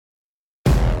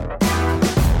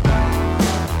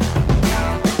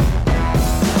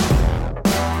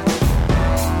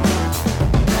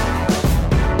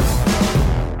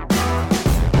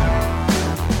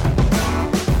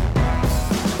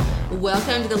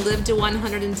the Live to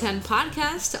 110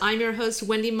 podcast. I'm your host,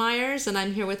 Wendy Myers, and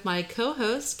I'm here with my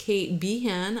co-host, Kate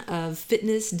Behan of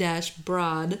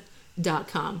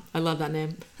fitness-broad.com. I love that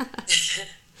name.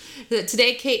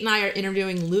 Today, Kate and I are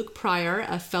interviewing Luke Pryor,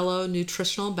 a fellow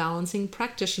nutritional balancing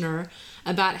practitioner,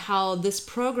 about how this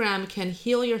program can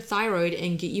heal your thyroid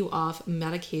and get you off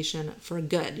medication for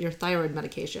good, your thyroid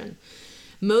medication.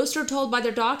 Most are told by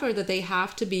their doctor that they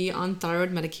have to be on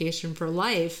thyroid medication for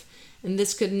life, and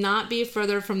this could not be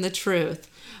further from the truth.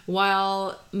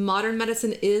 While modern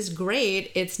medicine is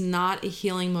great, it's not a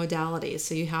healing modality,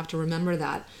 so you have to remember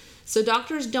that. So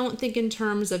doctors don't think in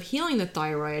terms of healing the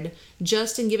thyroid,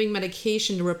 just in giving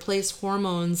medication to replace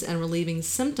hormones and relieving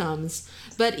symptoms,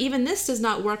 but even this does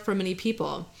not work for many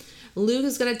people. Luke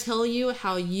is going to tell you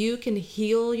how you can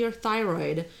heal your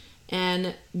thyroid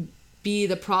and be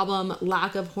the problem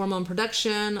lack of hormone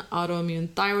production, autoimmune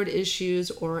thyroid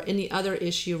issues, or any other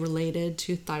issue related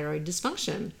to thyroid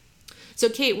dysfunction. So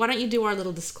Kate, why don't you do our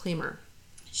little disclaimer?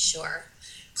 Sure.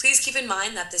 Please keep in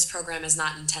mind that this program is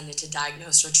not intended to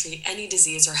diagnose or treat any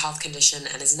disease or health condition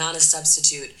and is not a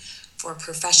substitute for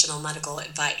professional medical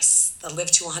advice. The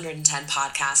Live to 110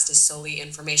 podcast is solely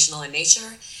informational in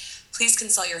nature. Please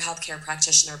consult your healthcare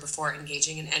practitioner before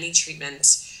engaging in any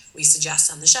treatment we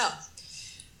suggest on the show.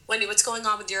 Wendy, what's going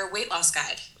on with your weight loss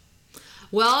guide?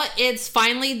 Well, it's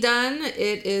finally done.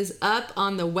 It is up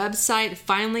on the website.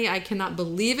 Finally, I cannot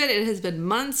believe it. It has been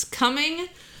months coming.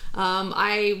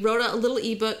 I wrote a little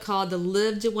ebook called the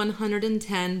Live to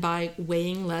 110 by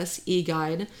Weighing Less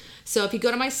e-guide. So if you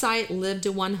go to my site,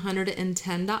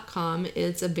 live110.com,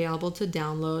 it's available to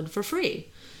download for free.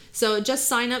 So just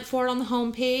sign up for it on the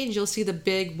homepage. You'll see the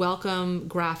big welcome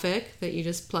graphic that you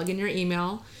just plug in your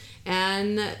email.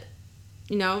 And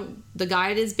the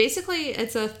guide is basically,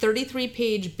 it's a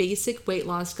 33-page basic weight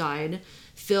loss guide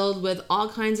filled with all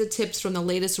kinds of tips from the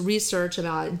latest research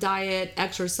about diet,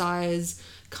 exercise,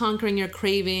 conquering your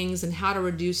cravings, and how to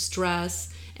reduce stress.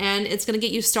 And it's going to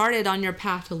get you started on your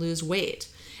path to lose weight.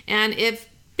 And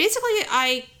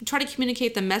I try to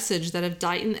communicate the message that if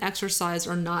diet and exercise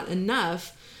are not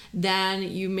enough, then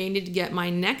you may need to get my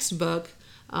next book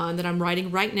that I'm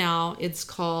writing right now. It's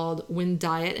called When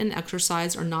Diet and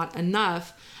Exercise Are Not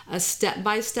Enough, a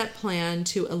step-by-step plan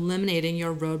to eliminating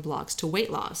your roadblocks to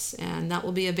weight loss. And that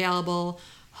will be available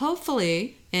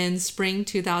hopefully in spring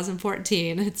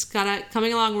 2014. It's kind of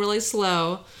coming along really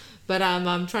slow, but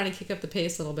I'm trying to kick up the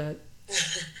pace a little bit.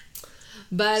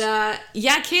 But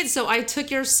Kate, so I took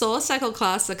your SoulCycle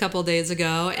class a couple days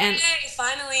ago. And Yay,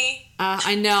 finally.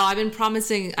 I know, I've been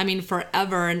promising,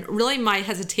 forever. And really my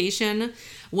hesitation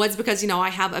was because, I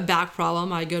have a back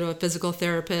problem. I go to a physical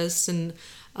therapist and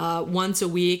once a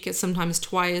week, sometimes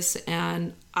twice,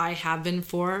 and I have been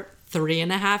for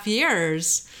 3.5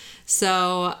 years.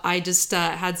 So I just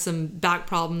had some back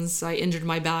problems. I injured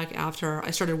my back after I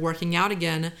started working out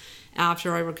again,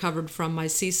 after I recovered from my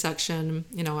C-section,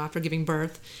 after giving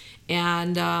birth.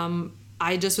 And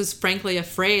I just was frankly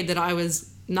afraid that I was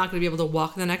not going to be able to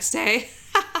walk the next day.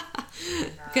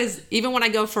 Because even when I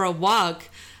go for a walk,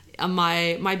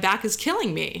 my back is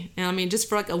killing me. And just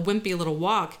for like a wimpy little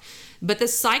walk. But the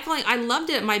cycling, I loved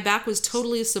it. My back was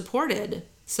totally supported.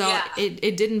 So yeah.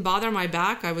 It didn't bother my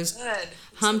back. I was good.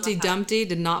 Humpty Dumpty,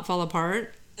 did not fall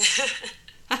apart. Oh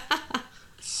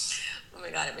my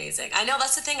God, amazing. I know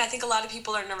that's the thing. I think a lot of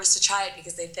people are nervous to try it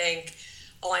because they think,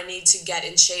 I need to get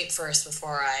in shape first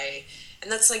before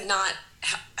and that's like not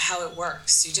how it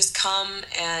works. You just come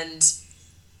and,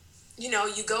 you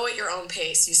go at your own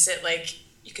pace. You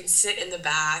can sit in the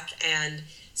back and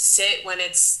sit when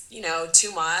it's,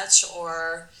 too much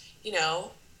or,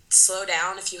 slow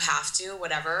down if you have to,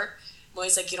 whatever. I'm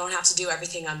always like, you don't have to do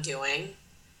everything I'm doing.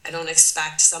 I don't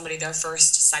expect somebody their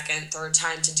first, second, third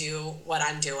time to do what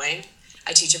I'm doing.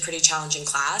 I teach a pretty challenging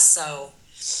class, so.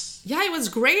 Yeah, it was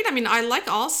great. I like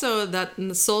also that in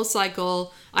the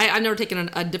SoulCycle, I've never taken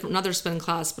another spin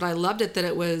class, but I loved it that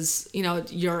it was,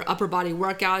 your upper body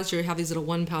workouts. You have these little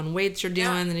 1-pound weights you're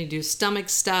doing, and you do stomach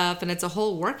stuff, and it's a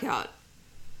whole workout.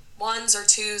 1s or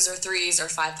 2s or 3s or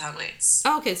 5-pound weights.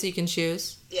 Oh, okay, so you can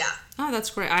choose. Yeah. Oh, that's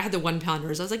great. I had the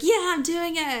 1-pounders. I was like, yeah, I'm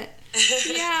doing it.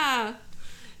 Yeah.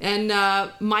 And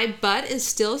my butt is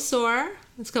still sore.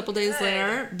 It's a couple days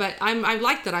later, but I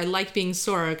like that. I like being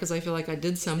sore because I feel like I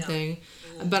did something.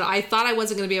 But I thought I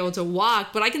wasn't going to be able to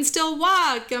walk, but I can still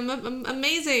walk. I'm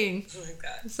amazing. Oh my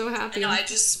God. I'm so happy. I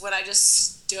just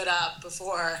stood up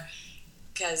before,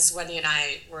 because Wendy and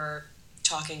I were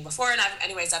talking before, and I've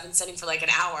been sitting for like an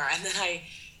hour, and then I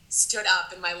stood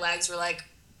up and my legs were like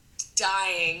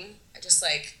dying. I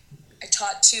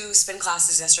taught 2 spin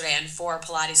classes yesterday and 4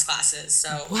 Pilates classes. So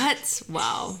what?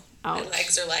 Wow. Ouch. My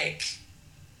legs are like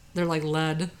They're like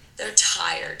lead. They're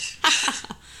tired.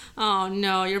 Oh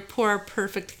no, your poor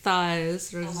perfect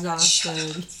thighs are Oh my God, shut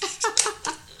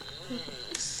exhausted.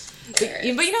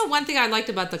 Hilarious. But you know, one thing I liked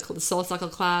about the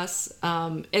SoulCycle class,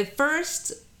 at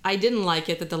first I didn't like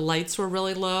it that the lights were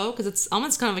really low because it's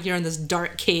almost kind of like you're in this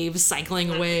dark cave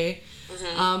cycling away.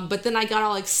 But then I got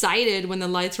all excited when the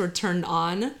lights were turned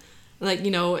on, like,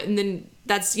 you know, and then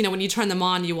that's, you know, when you turn them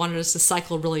on, you wanted us to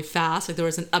cycle really fast. Like there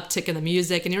was an uptick in the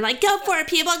music and you're like, go for it,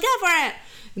 people, go for it.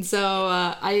 And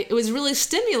so it was really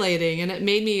stimulating and it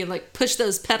made me like push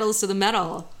those pedals to the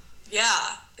metal.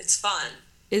 Yeah, it's fun.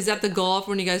 Is that the goal for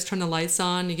when you guys turn the lights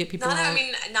on? You get people I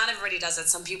mean, not everybody does it.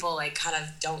 Some people like kind of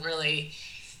don't really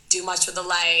do much with the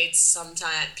lights.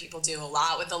 Sometimes people do a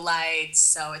lot with the lights.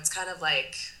 So it's kind of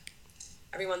like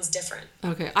everyone's different.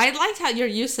 Okay. I liked how your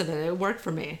use of it. It worked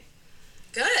for me.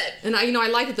 Good. And I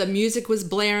liked that the music was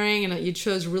blaring and that you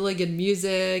chose really good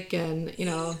music and, you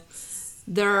know,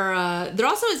 there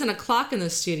also isn't a clock in the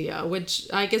studio, which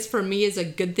I guess for me is a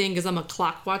good thing because I'm a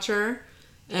clock watcher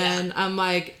and Yeah. I'm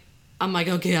like,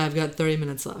 okay, I've got 30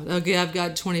 minutes left. Okay, I've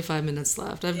got 25 minutes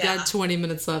left. I've got 20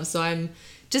 minutes left. So I'm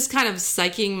just kind of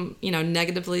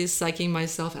negatively psyching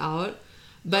myself out.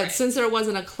 But Right. since there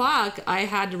wasn't a clock, I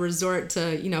had to resort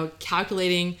to,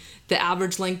 calculating the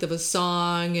average length of a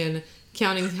song and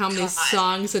counting how many God.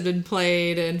 songs had been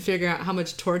played and figuring out how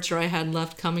much torture I had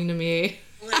left coming to me.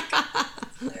 Oh my God.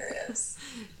 Hilarious.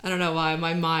 I don't know why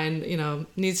my mind,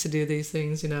 needs to do these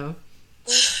things, And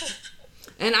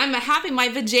I'm happy my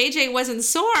vajayjay wasn't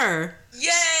sore.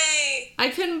 Yay! I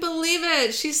couldn't believe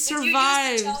it. She Did survived.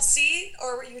 you use the gel seat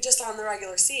or were you just on the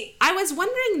regular seat? I was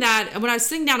wondering that when I was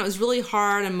sitting down, it was really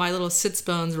hard and my little sits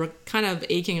bones were kind of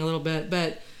aching a little bit,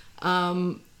 but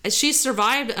she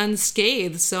survived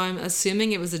unscathed, so I'm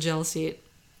assuming it was a gel seat.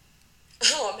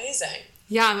 Oh, amazing.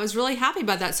 Yeah, I was really happy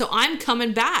about that. So I'm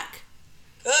coming back.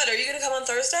 Good. Are you going to come on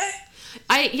Thursday?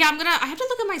 I have to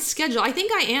look at my schedule. I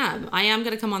think I am. I am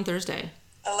going to come on Thursday.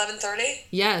 At 11:30?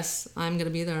 Yes, I'm going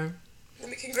to be there. Then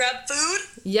we can grab food.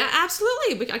 Yeah,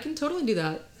 absolutely. I can totally do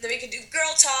that. Then we can do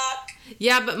girl talk.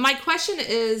 Yeah, but my question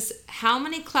is, how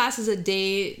many classes a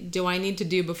day do I need to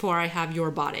do before I have your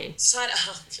body?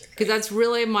 Because that's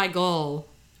really my goal.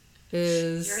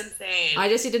 You're insane. I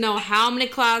just need to know how many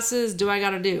classes do I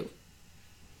got to do.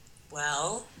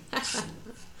 Well.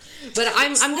 But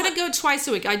I'm going to go twice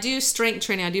a week. I do strength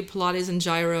training. I do Pilates and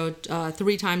gyro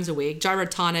 3 times a week.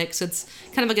 Gyrotonics. It's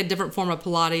kind of like a different form of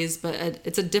Pilates, but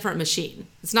it's a different machine.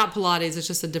 It's not Pilates. It's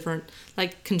just a different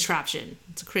contraption.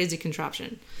 It's a crazy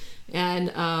contraption. And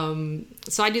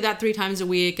so I do that 3 times a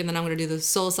week, and then I'm going to do the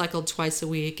SoulCycle twice a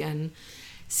week and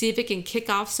see if it can kick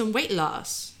off some weight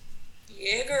loss.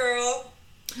 Yeah, girl.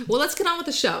 Well, let's get on with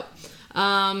the show.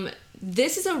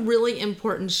 This is a really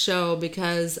important show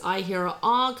because I hear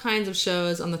all kinds of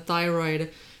shows on the thyroid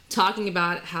talking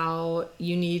about how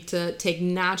you need to take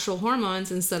natural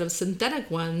hormones instead of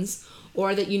synthetic ones,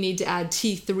 or that you need to add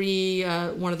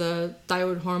T3, one of the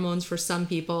thyroid hormones for some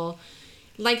people.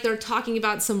 Like they're talking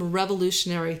about some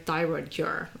revolutionary thyroid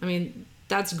cure. I mean,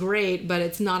 that's great, but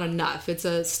it's not enough. It's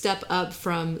a step up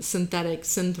from synthetic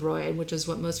Synthroid, which is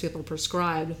what most people are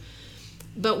prescribed.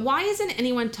 But why isn't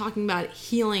anyone talking about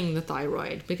healing the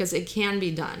thyroid? Because it can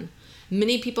be done.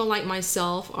 Many people like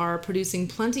myself are producing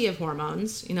plenty of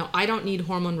hormones. I don't need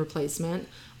hormone replacement.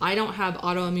 I don't have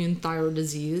autoimmune thyroid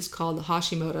disease called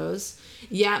Hashimoto's.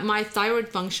 Yet my thyroid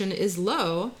function is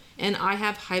low and I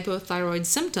have hypothyroid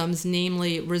symptoms,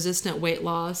 namely resistant weight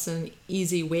loss and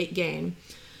easy weight gain.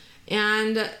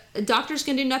 And doctors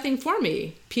can do nothing for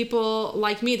me. People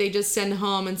like me, they just send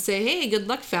home and say, hey, good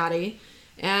luck, fatty.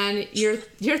 And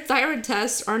your thyroid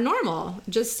tests are normal.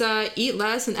 Just eat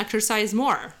less and exercise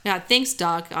more. Yeah, thanks,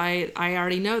 doc. I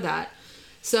already know that.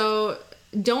 So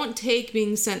don't take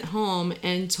being sent home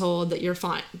and told that you're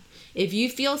fine. If you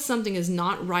feel something is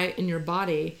not right in your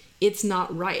body, it's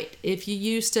not right. If you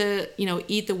used to,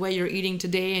 eat the way you're eating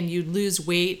today and you'd lose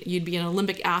weight, you'd be an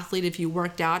Olympic athlete if you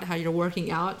worked out how you're working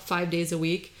out 5 days a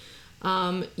week,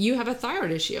 you have a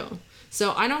thyroid issue.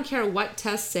 So I don't care what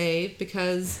tests say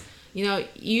because you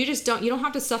don't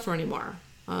have to suffer anymore.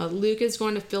 Luke is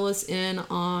going to fill us in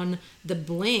on the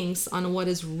blinks on what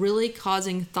is really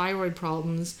causing thyroid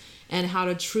problems and how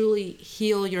to truly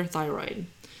heal your thyroid.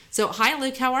 So, hi,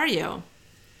 Luke. How are you?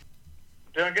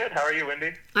 Doing good. How are you,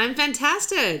 Wendy? I'm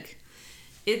fantastic.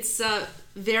 It's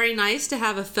very nice to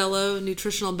have a fellow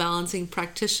nutritional balancing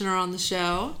practitioner on the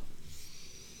show.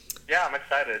 Yeah, I'm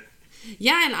excited.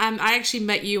 Yeah, and I actually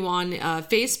met you on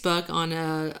Facebook on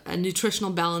a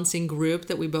nutritional balancing group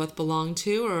that we both belong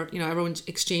to, or everyone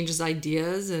exchanges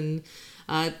ideas and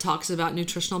talks about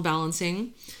nutritional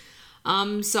balancing.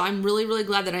 So I'm really, really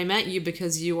glad that I met you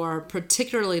because you are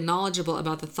particularly knowledgeable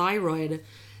about the thyroid.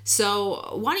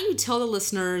 So why don't you tell the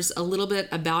listeners a little bit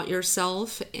about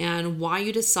yourself and why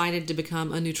you decided to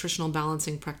become a nutritional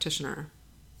balancing practitioner?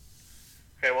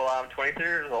 Okay, well, I'm 23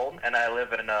 years old, and I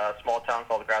live in a small town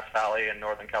called Grass Valley in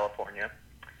Northern California.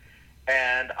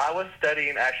 And I was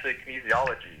studying actually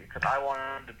kinesiology because I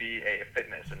wanted to be a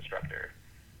fitness instructor.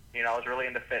 I was really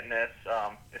into fitness.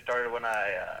 It started when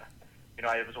I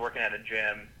was working at a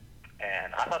gym,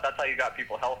 and I thought that's how you got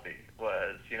people healthy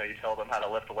was, you tell them how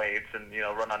to lift weights and,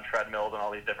 run on treadmills and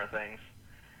all these different things.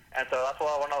 And so that's what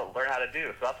I want to learn how to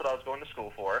do. So that's what I was going to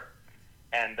school for.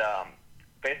 And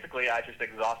basically, I just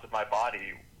exhausted my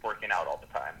body working out all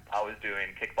the time. I was doing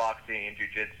kickboxing,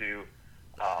 jiu-jitsu.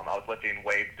 I was lifting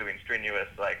weights, doing strenuous,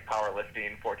 like,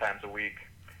 powerlifting 4 times a week.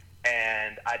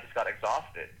 And I just got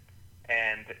exhausted.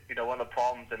 And, one of the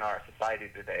problems in our society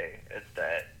today is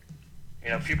that,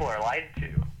 people are lied to.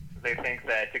 They think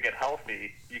that to get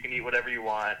healthy, you can eat whatever you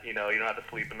want, you don't have to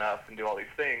sleep enough and do all these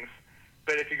things.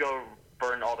 But if you go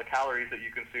burn all the calories that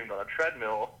you consumed on a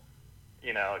treadmill,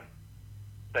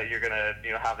 that you're going to,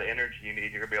 have the energy you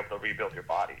need, you're going to be able to rebuild your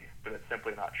body. But it's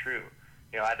simply not true.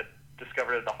 I had to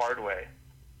discover it the hard way.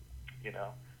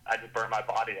 I just burnt my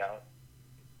body out,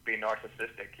 being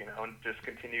narcissistic, and I was just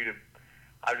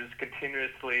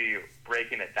continuously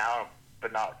breaking it down,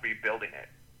 but not rebuilding it.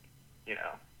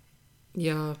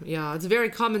 Yeah. It's a very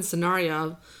common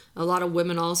scenario. A lot of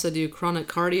women also do chronic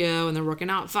cardio and they're working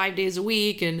out 5 days a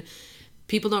week, and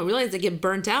people don't realize they get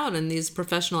burnt out. And these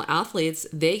professional athletes,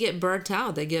 they get burnt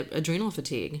out. They get adrenal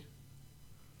fatigue.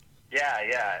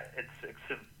 Yeah.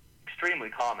 It's extremely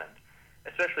common,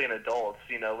 especially in adults.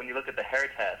 When you look at the hair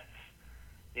tests,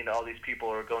 all these people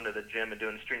are going to the gym and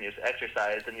doing strenuous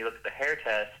exercise, and you look at the hair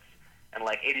tests, and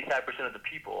like 85% of the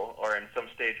people are in some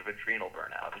stage of adrenal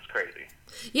burnout. It's crazy.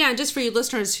 Yeah, and just for you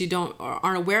listeners who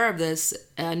aren't aware of this,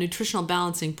 a nutritional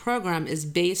balancing program is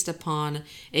based upon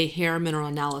a hair mineral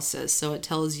analysis. So it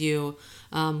tells you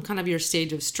kind of your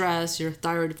stage of stress, your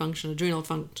thyroid function, adrenal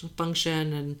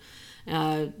function,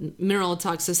 and mineral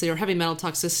toxicity or heavy metal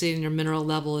toxicity in your mineral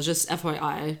level. Is just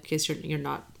FYI, in case you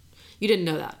didn't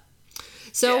know that.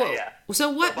 So, yeah.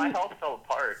 So what? So my health fell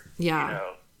apart. Yeah.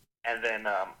 And then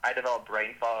I developed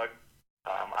brain fog.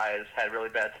 I had really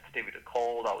bad sensitivity to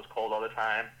cold. I was cold all the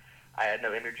time. I had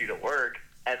no energy to work.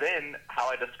 And then how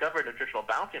I discovered nutritional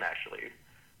balancing actually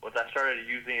was I started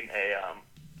using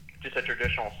just a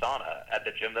traditional sauna at the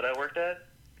gym that I worked at.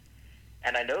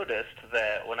 And I noticed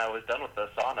that when I was done with the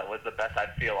sauna, it was the best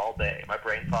I'd feel all day. My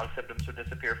brain fog symptoms would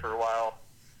disappear for a while.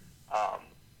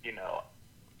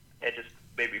 It just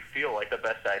made me feel like the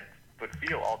best I would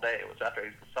feel all day. It was after I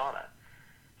used the sauna.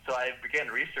 So I began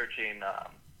researching,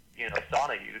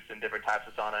 sauna use and different types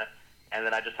of sauna, and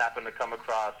then I just happened to come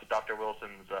across Dr.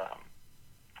 Wilson's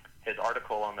his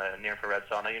article on the near-infrared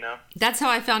sauna. That's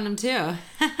how I found him too.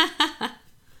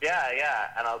 Yeah,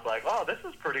 and I was like, oh, this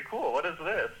is pretty cool. What is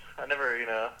this? I never,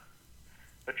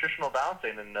 nutritional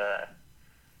balancing, and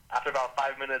after about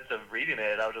 5 minutes of reading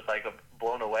it, I was just like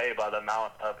blown away by the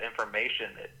amount of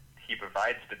information that he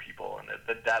provides to people and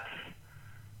the depth,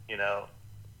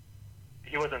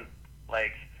 he wasn't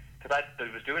like, because I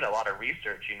was doing a lot of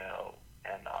research, and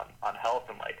on health,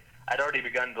 and like I'd already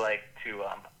begun to I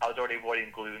was already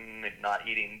avoiding gluten and not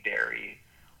eating dairy.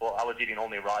 Well, I was eating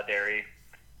only raw dairy,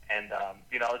 and I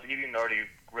was eating already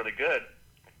really good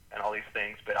and all these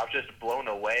things, but I was just blown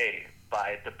away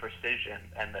by the precision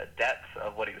and the depth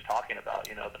of what he was talking about.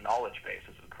 The knowledge base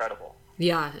is incredible.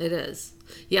 Yeah, it is.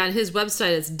 Yeah, and his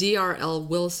website is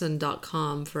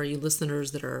drlwilson.com for you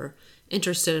listeners that are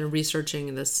interested in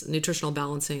researching this nutritional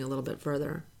balancing a little bit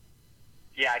further.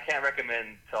 Yeah, I can't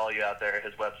recommend to all you out there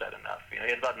his website enough. He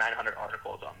has about 900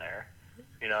 articles on there,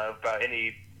 about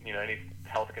any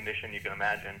health condition you can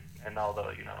imagine, and all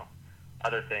the,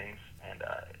 other things. And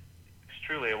he's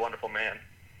truly a wonderful man.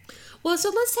 Well, so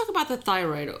let's talk about the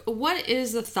thyroid. What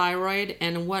is the thyroid,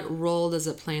 and what role does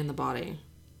it play in the body?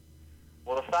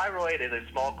 Well, the thyroid is a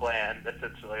small gland that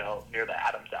sits near the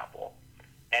Adam's apple,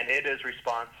 and it is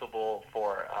responsible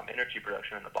for energy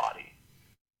production in the body.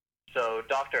 So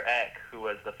Dr. Eck, who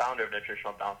was the founder of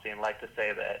nutritional balancing, liked to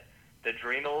say that the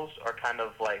adrenals are kind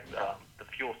of like the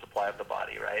fuel supply of the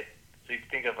body, right? So you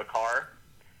think of a car,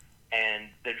 and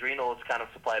the adrenals kind of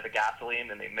supply the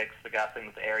gasoline, and they mix the gasoline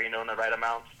with the air, in the right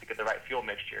amounts to get the right fuel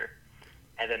mixture.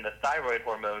 And then the thyroid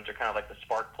hormones are kind of like the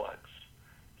spark plugs.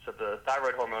 So the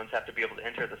thyroid hormones have to be able to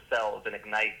enter the cells and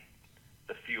ignite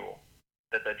the fuel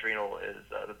that the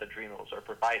adrenals are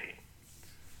providing.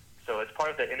 So it's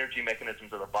part of the energy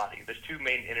mechanisms of the body. There's two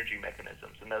main energy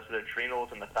mechanisms, and those are the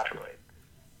adrenals and the thyroid.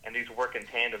 and these work in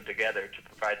tandem together to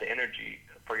provide the energy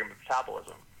for your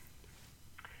metabolism.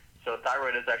 So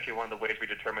thyroid is actually one of the ways we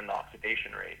determine the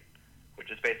oxidation rate,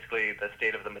 which is basically the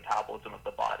state of the metabolism of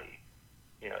the body.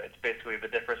 It's basically the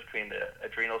difference between the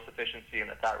adrenal sufficiency and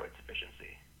the thyroid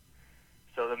sufficiency.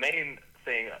 So the main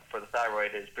thing for the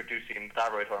thyroid is producing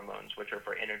thyroid hormones, which are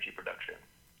for energy production.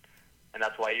 And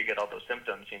that's why you get all those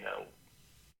symptoms,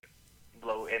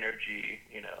 low energy,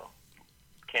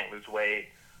 can't lose weight,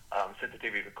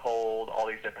 sensitivity to cold, all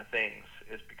these different things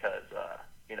is because,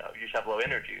 you just have low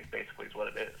energy, basically is what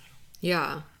it is.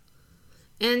 Yeah.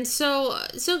 And so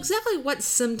exactly what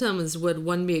symptoms would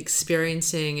one be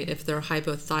experiencing if they're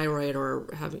hypothyroid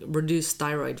or having reduced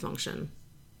thyroid function?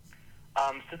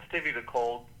 Sensitivity to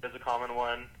cold is a common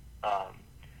one.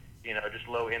 Just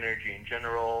low energy in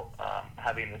general,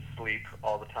 having to sleep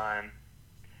all the time.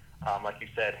 Like you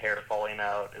said, hair falling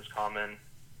out is common.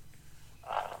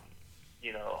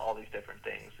 All these different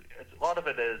things. A lot of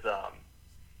it is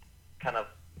kind of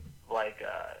like,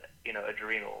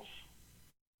 adrenals,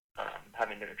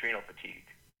 having an adrenal fatigue.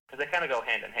 Because they kind of go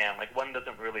hand in hand. Like, one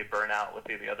doesn't really burn out with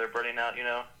the other burning out,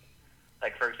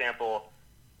 Like, for example,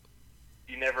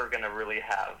 you're never going to really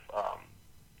have,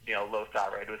 low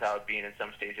thyroid without being in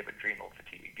some stage of adrenal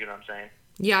fatigue. You know what I'm saying?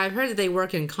 Yeah, I've heard that they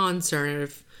work in concert. And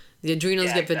if the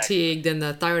adrenals get fatigued, then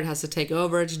the thyroid has to take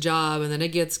over its job, and then it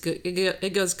goes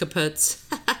kaput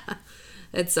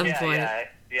at some point.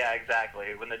 Yeah, exactly.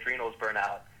 When the adrenals burn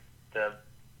out, the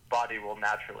body will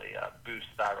naturally boost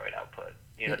thyroid output,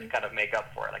 to kind of make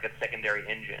up for it, like a secondary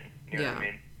engine. You know what I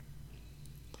mean?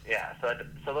 Yeah.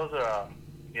 So those are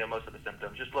most of the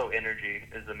symptoms. Just low energy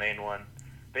is the main one.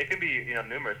 They can be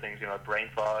numerous things. Brain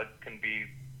fog can be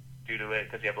due to it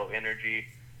because you have low energy.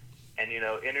 And,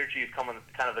 energy is kind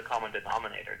of the common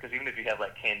denominator, because even if you have,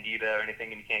 like, candida or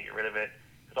anything and you can't get rid of it,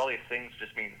 because all these things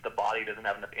just means the body doesn't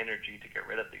have enough energy to get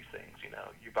rid of these things,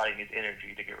 Your body needs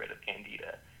energy to get rid of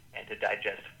candida and to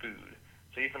digest food.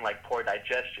 So even, like, poor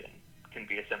digestion can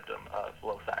be a symptom of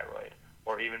low thyroid,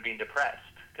 or even being depressed,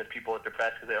 because people are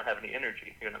depressed because they don't have any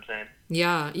energy. You know what I'm saying?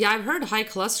 Yeah, I've heard high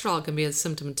cholesterol can be a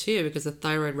symptom, too, because the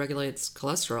thyroid regulates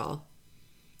cholesterol.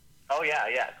 Oh, yeah.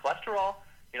 Cholesterol...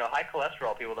 high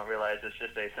cholesterol, people don't realize, is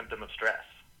just a symptom of stress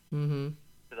to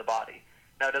the body.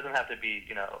 Now, it doesn't have to be,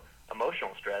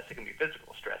 emotional stress. It can be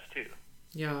physical stress, too.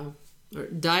 Yeah. Or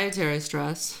dietary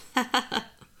stress.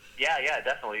 Yeah,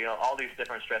 definitely. All these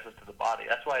different stresses to the body.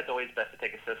 That's why it's always best to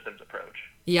take a systems approach.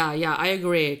 Yeah, I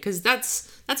agree. Because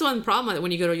that's one problem.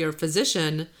 When you go to your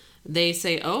physician, they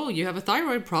say, oh, you have a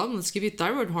thyroid problem. Let's give you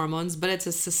thyroid hormones. But it's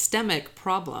a systemic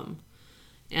problem.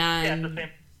 And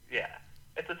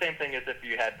It's the same thing as if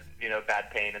you had,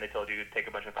 bad pain and they told you to take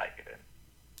a bunch of Vicodin.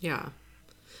 Yeah.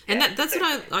 And that's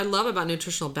what I love about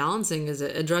nutritional balancing is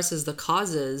it addresses the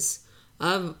causes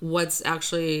of what's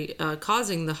actually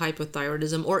causing the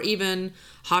hypothyroidism, or even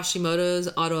Hashimoto's,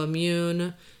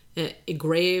 autoimmune,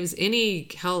 Graves, any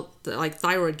health, like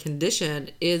thyroid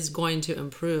condition is going to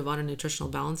improve on a nutritional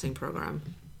balancing program.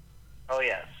 Oh,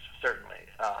 yes, certainly.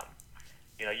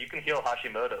 You can heal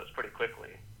Hashimoto's pretty quickly.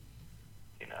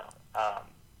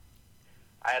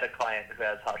 I had a client who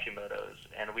has Hashimoto's,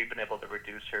 and we've been able to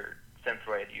reduce her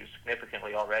Synthroid use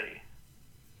significantly already.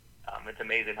 It's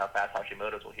amazing how fast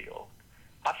Hashimoto's will heal.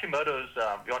 Hashimoto's,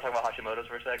 you want to talk about Hashimoto's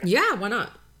for a second? Yeah, why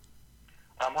not?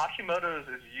 Hashimoto's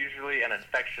is usually an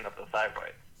infection of the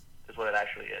thyroid, is what it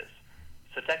actually is.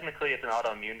 So technically it's an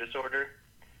autoimmune disorder.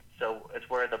 So it's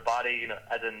where the body,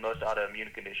 as in most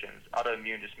autoimmune conditions,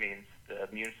 autoimmune just means the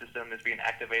immune system is being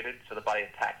activated, so the body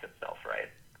attacks itself, right?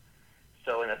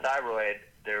 So in the thyroid,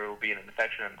 there will be an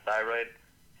infection in the thyroid,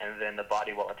 and then the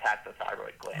body will attack the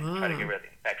thyroid gland to try to get rid of the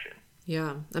infection.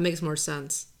 Yeah, that makes more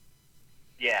sense.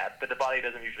 Yeah, but the body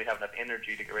doesn't usually have enough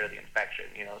energy to get rid of the infection,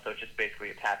 so it's just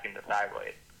basically attacking the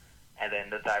thyroid, and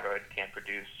then the thyroid can't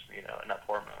produce, enough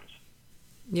hormones.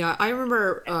 Yeah, I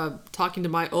remember talking to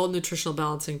my old nutritional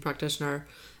balancing practitioner,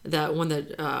 that one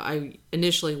that I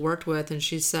initially worked with, and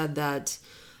she said that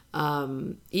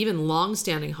even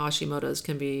long-standing Hashimoto's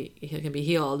can be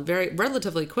healed very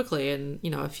relatively quickly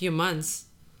in a few months.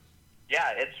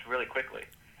 Yeah, it's really quickly.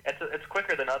 It's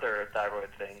quicker than other thyroid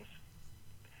things,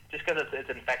 just because it's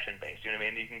infection based. You know what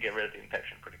I mean? You can get rid of the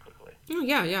infection pretty quickly. Oh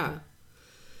yeah. Yeah,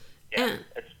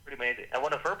 it's pretty amazing. And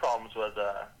one of her problems was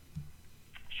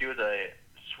she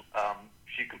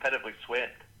competitively swam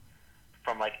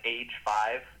from like age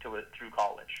 5 through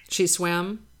college. She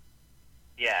swam?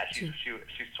 Yeah, she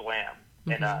swam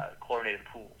in chlorinated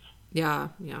pools. Yeah.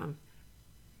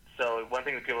 So one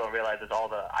thing that people don't realize is all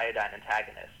the iodine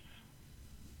antagonists.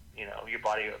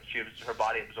 Her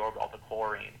body absorbed all the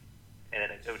chlorine, and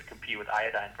then it would compete with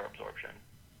iodine for absorption.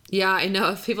 Yeah, I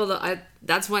know. If people,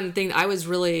 that's one thing I was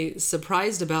really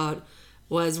surprised about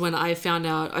was when I found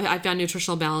out, I found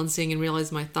nutritional balancing and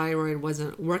realized my thyroid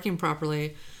wasn't working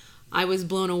properly. I was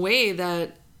blown away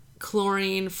that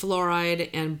chlorine, fluoride,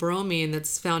 and bromine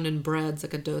that's found in breads,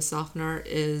 like a dough softener,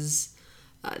 is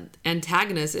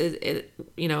antagonist. It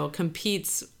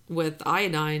competes with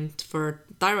iodine for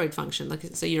thyroid function. Like,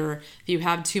 so if you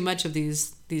have too much of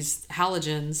these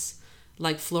halogens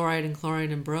like fluoride and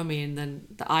chlorine and bromine, then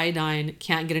the iodine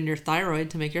can't get in your thyroid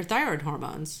to make your thyroid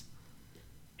hormones.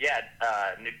 Yeah,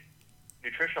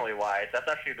 nutritionally wise, that's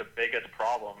actually the biggest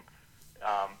problem.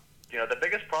 The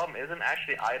biggest problem isn't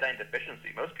actually iodine deficiency.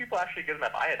 Most people actually get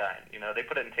enough iodine. They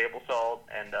put it in table salt,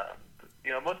 and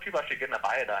most people actually get enough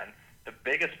iodine. The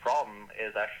biggest problem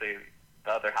is actually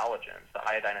the other halogens, the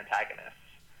iodine antagonists.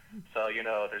 So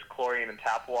there's chlorine in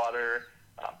tap water.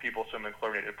 People swim in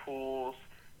chlorinated pools.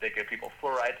 They give people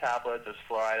fluoride tablets. There's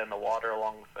fluoride in the water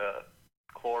along with the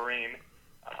chlorine.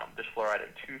 There's fluoride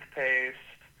in toothpaste.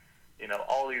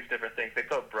 All these different things. They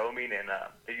put bromine in,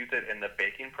 they use it in the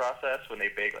baking process when they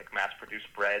bake like mass-produced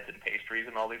breads and pastries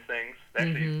and all these things. They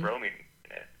actually use bromine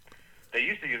in it. They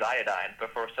used to use iodine,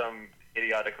 but for some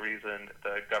idiotic reason,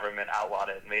 the government outlawed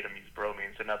it and made them use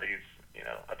bromine, so now they use,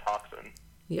 a toxin.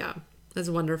 Yeah, that's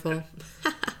wonderful.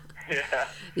 Yeah.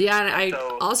 Yeah, and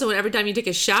also, every time you take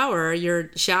a shower,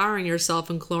 you're showering yourself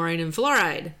in chlorine and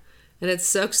fluoride, and it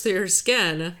soaks through your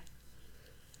skin.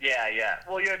 Yeah.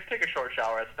 Well, if you take a short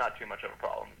shower, it's not too much of a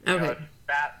problem. Okay.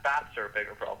 Baths are a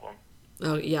bigger problem.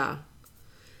 Oh, yeah.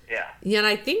 Yeah. Yeah, and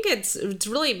I think it's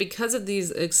really because of these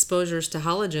exposures to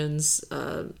halogens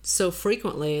so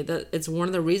frequently that it's one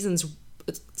of the reasons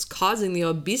it's causing the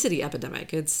obesity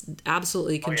epidemic. It's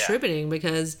absolutely contributing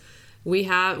because we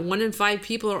have 1 in 5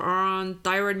 people are on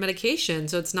thyroid medication.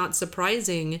 So it's not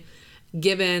surprising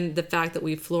given the fact that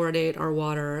we fluoridate our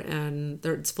water and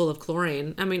it's full of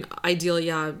chlorine. I mean, ideally,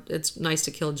 it's nice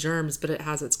to kill germs, but it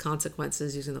has its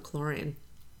consequences using the chlorine.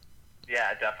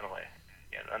 Yeah, definitely.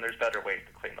 Yeah, and there's better ways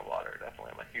to clean the water,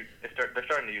 definitely. They're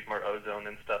starting to use more ozone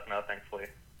and stuff now, thankfully.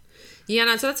 Yeah,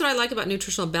 no, so that's what I like about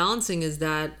nutritional balancing is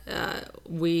that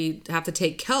we have to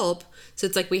take kelp. So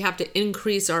it's like we have to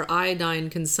increase our iodine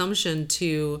consumption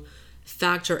to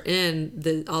factor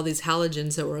in all these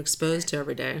halogens that we're exposed to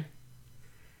every day.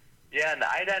 Yeah, and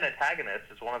the iodine antagonist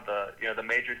is one of the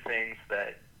major things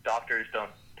that doctors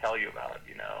don't tell you about.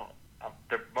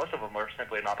 Most of them are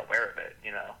simply not aware of it.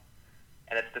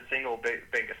 And it's the single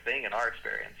biggest thing in our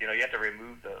experience. You have to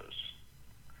remove those.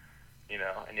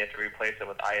 And you have to replace it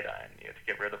with iodine. You have to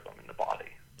get rid of them in the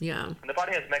body. Yeah. And the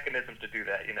body has mechanisms to do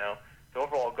that. The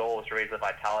overall goal is to raise the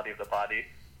vitality of the body.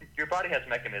 Your body has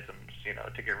mechanisms,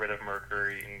 to get rid of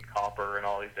mercury and copper and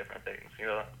all these different things.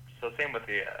 So same with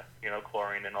the,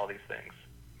 chlorine and all these things.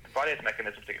 The body has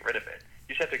mechanisms to get rid of it.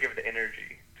 You just have to give it the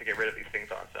energy to get rid of these things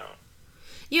on its own.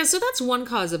 Yeah, so that's one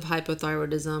cause of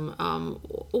hypothyroidism.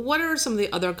 What are some of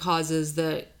the other causes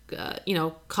that,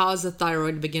 cause the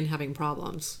thyroid to begin having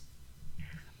problems?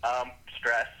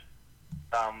 Stress.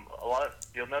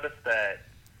 You'll notice that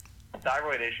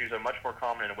thyroid issues are much more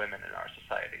common in women in our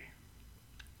society.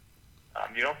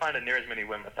 You don't find near as many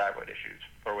women with thyroid issues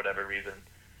for whatever reason.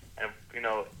 And,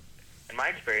 in my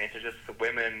experience, it's just the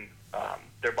women,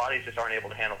 their bodies just aren't able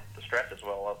to handle the stress as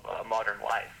well of modern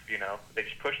life, They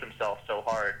just push themselves so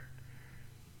hard.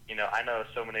 I know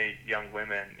so many young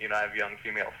women, I have young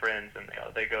female friends, and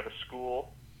they go to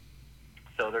school.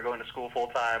 So they're going to school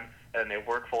full-time, and they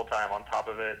work full-time on top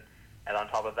of it. And on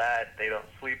top of that, they don't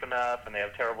sleep enough, and they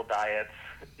have terrible diets.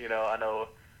 I know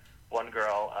one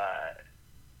girl,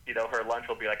 her lunch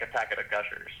will be like a packet of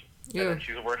Gushers. Yeah. And then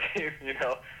she's working,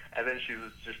 and then she's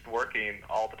just working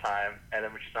all the time. And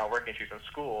then when she's not working, she's in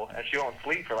school, and she won't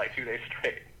sleep for like 2 days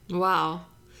straight. Wow.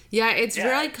 Yeah, it's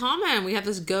really common. We have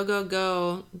this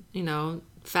go,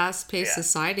 fast-paced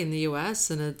society in the U.S.,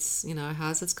 and it's, it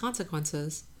has its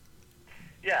consequences.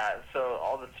 Yeah, so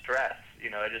all the stress,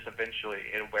 it just eventually,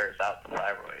 it wears out the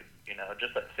thyroid,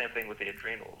 just like the same thing with the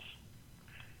adrenals.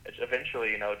 It's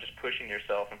eventually, just pushing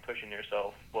yourself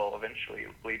will eventually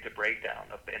lead to breakdown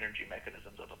of the energy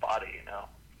mechanisms of the body,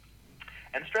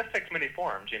 And stress takes many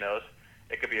forms,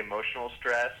 It could be emotional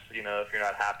stress, if you're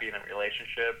not happy in a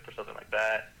relationship or something like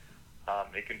that.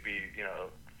 It can be,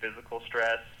 physical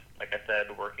stress, like I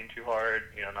said, working too hard,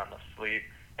 not enough sleep.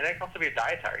 And it can also be a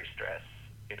dietary stress,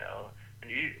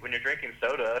 When you're drinking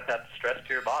soda, that's stress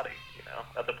to your body,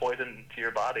 That's a poison to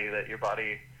your body that your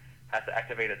body has to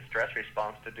activate its stress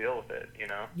response to deal with it,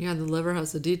 Yeah, the liver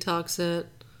has to detox it.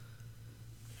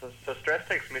 So stress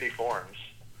takes many forms.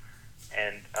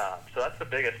 And so that's the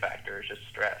biggest factor is just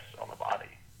stress on the body.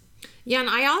 Yeah, and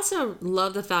I also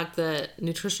love the fact that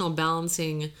nutritional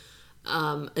balancing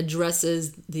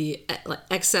addresses the like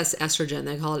excess estrogen.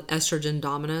 They call it estrogen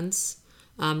dominance.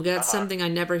 That's something I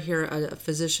never hear a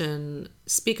physician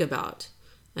speak about.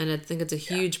 And I think it's a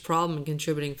huge problem and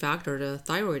contributing factor to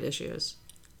thyroid issues.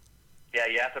 Yeah,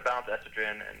 you have to balance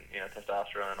estrogen and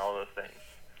testosterone and all those things.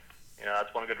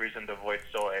 That's one good reason to avoid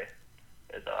soy.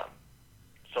 Is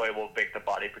soy will make the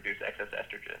body produce excess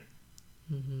estrogen.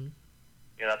 Mm-hmm.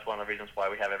 That's one of the reasons why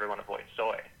we have everyone avoid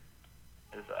soy.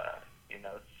 Is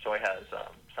soy has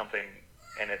something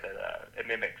in it that it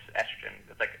mimics estrogen.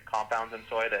 It's like compounds in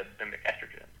soy that mimic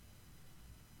estrogen.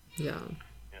 Yeah.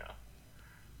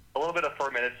 A little bit of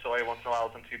fermented soy once in a while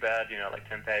isn't too bad. Like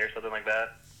tempeh or something like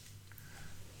that.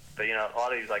 But a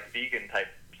lot of these like vegan types,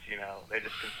 they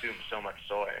just consume so much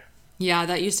soy. Yeah,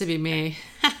 that used to be me.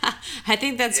 I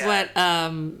think that's what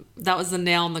that was the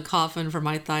nail in the coffin for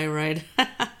my thyroid.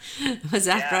 It was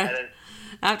after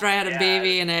I had a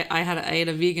baby and I ate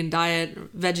a vegan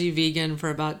diet, veggie vegan for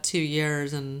about 2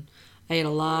 years, and I ate a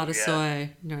lot of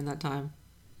soy during that time.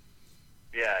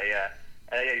 Yeah.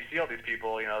 And you see all these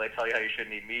people, they tell you how you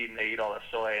shouldn't eat meat, and they eat all the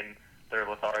soy, and they're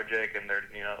lethargic, and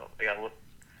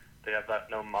they have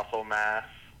no muscle mass.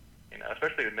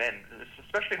 Especially the men. It's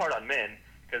especially hard on men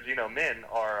because men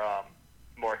are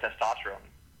more testosterone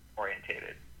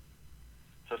orientated.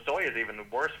 So soy is even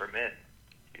worse for men.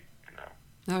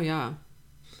 Oh yeah.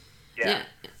 Yeah.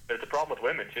 But it's a problem with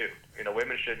women too.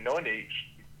 Women should no one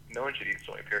should eat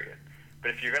soy. Period.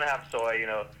 But if you're gonna have soy,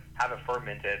 have it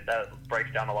fermented. That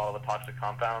breaks down a lot of the toxic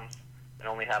compounds, and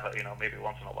only have it, maybe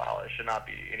once in a while. It should not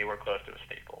be anywhere close to a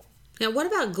staple. Now, what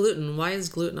about gluten? Why is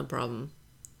gluten a problem?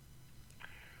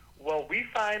 Well, we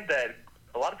find that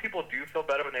a lot of people do feel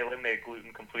better when they eliminate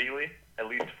gluten completely, at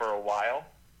least for a while.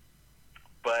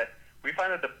 But we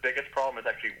find that the biggest problem is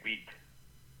actually wheat.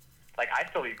 Like, I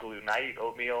still eat gluten. I eat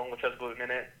oatmeal, which has gluten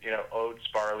in it. Oats,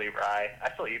 barley, rye.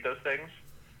 I still eat those things.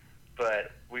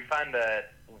 But we find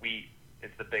that wheat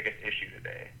is the biggest issue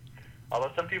today.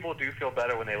 Although some people do feel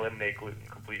better when they eliminate gluten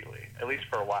completely, at least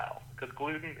for a while. Because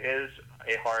gluten is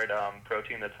a hard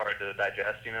protein that's hard to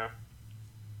digest,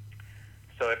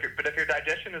 So if your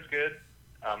digestion is good,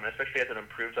 and especially as it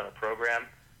improves on a program,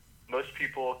 most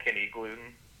people can eat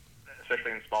gluten,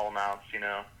 especially in small amounts,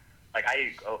 Like, I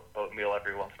eat oatmeal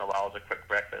every once in a while as a quick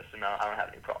breakfast, and I don't have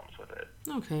any problems with it.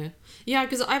 Okay. Yeah,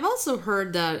 because I've also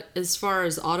heard that as far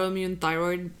as autoimmune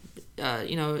thyroid,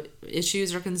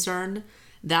 issues are concerned,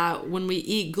 that when we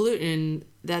eat gluten,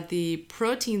 that the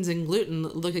proteins in gluten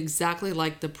look exactly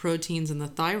like the proteins in the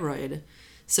thyroid.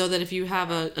 So that if you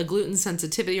have a gluten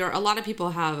sensitivity, or a lot of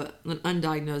people have an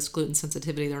undiagnosed gluten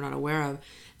sensitivity they're not aware of,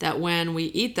 that when we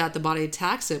eat that, the body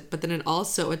attacks it, but then it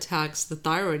also attacks the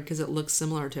thyroid because it looks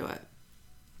similar to it.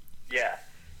 Yeah.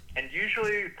 And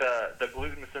usually the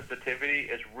gluten sensitivity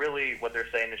is really what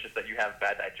they're saying is just that you have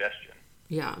bad digestion.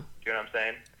 Yeah. Do you know what I'm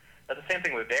saying? That's the same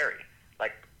thing with dairy.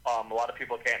 Like, a lot of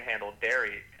people can't handle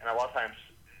dairy, and a lot of times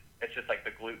it's just like the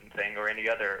gluten thing or any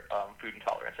other food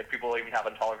intolerance. Like, people even have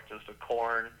intolerances to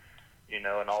corn,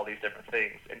 and all these different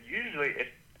things. And usually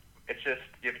it's just,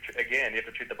 you have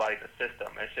to treat the body as a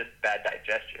system. It's just bad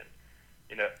digestion.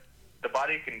 The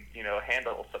body can,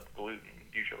 handle some gluten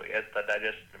usually as the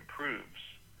digestion improves.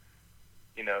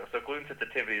 So gluten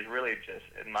sensitivity is really just,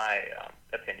 in my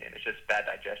opinion, it's just bad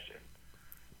digestion.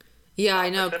 Yeah, I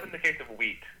know. Except in the case of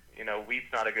wheat.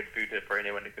 Wheat's not a good food for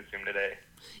anyone to consume today.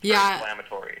 It's very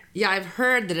inflammatory. Yeah, I've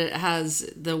heard that it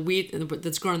has, the wheat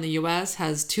that's grown in the U.S.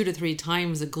 has 2 to 3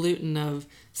 times the gluten of,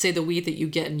 say, the wheat that you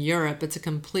get in Europe. It's a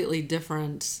completely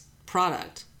different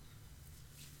product.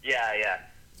 Yeah.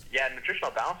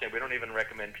 Nutritional balancing, we don't even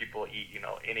recommend people eat,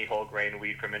 any whole grain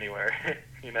wheat from anywhere.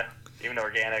 Even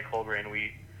organic whole grain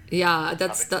wheat. Yeah,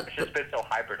 it's just been so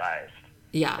hybridized.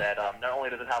 Yeah. That not only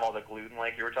does it have all the gluten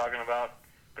like you were talking about,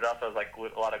 but it also has like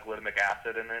a lot of glutamic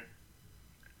acid in it,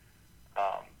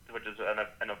 which is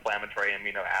an inflammatory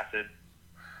amino acid.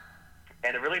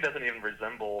 And it really doesn't even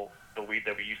resemble the wheat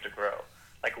that we used to grow.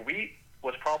 Like, wheat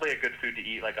was probably a good food to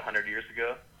eat like 100 years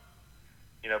ago.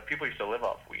 People used to live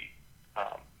off wheat.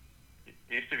 It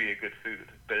used to be a good food,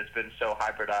 but it's been so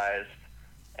hybridized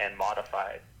and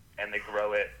modified, and they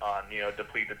grow it on,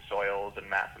 depleted soils and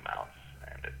mass amounts,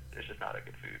 and it's just not a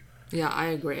good food. Yeah, I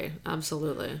agree.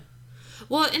 Absolutely.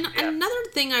 Well, and another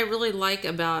thing I really like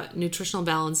about nutritional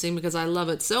balancing, because I love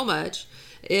it so much,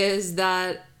 is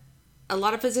that a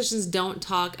lot of physicians don't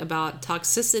talk about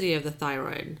toxicity of the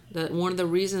thyroid. That one of the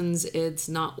reasons it's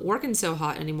not working so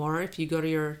hot anymore, if you go to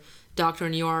your doctor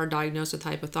and you are diagnosed with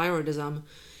hypothyroidism,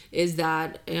 is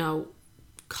that,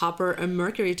 copper and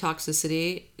mercury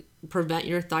toxicity prevent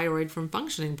your thyroid from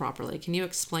functioning properly. Can you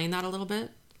explain that a little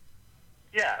bit?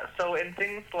 Yeah, so in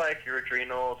things like your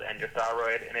adrenals and your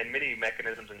thyroid and in many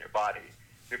mechanisms in your body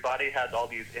has all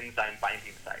these enzyme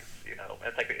binding sites,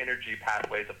 it's like the energy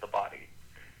pathways of the body.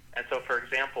 And so, for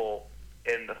example,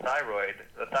 in the thyroid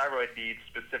needs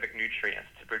specific nutrients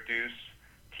to produce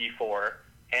T4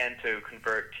 and to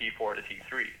convert T4 to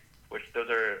T3, which those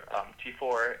are,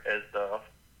 T4 is the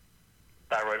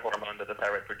thyroid hormone that the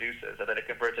thyroid produces, and then it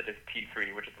converts it to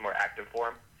T3, which is the more active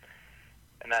form,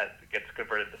 and that gets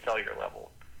converted to cellular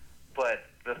level. But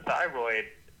the thyroid,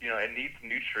 it needs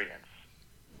nutrients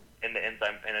in the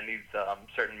enzyme, and it needs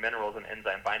certain minerals and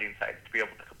enzyme binding sites to be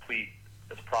able to complete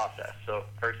this process. So,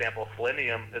 for example,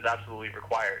 selenium is absolutely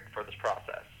required for this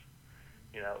process.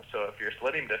 So if you're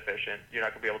selenium deficient, you're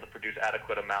not going to be able to produce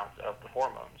adequate amounts of the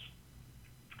hormones.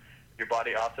 Your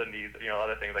body also needs,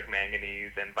 other things like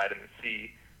manganese and vitamin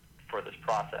C for this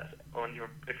process.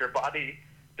 If your body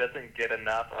doesn't get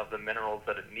enough of the minerals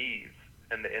that it needs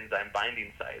in the enzyme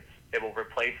binding sites, it will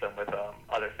replace them with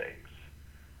other things.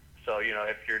 So,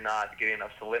 if you're not getting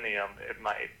enough selenium, it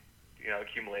might,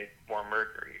 accumulate more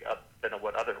mercury than it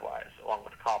would otherwise, along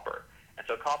with copper. And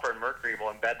so copper and mercury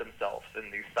will embed themselves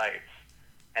in these sites.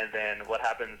 And then what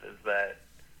happens is that,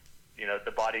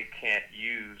 the body can't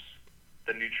use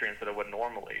the nutrients that it would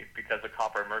normally because the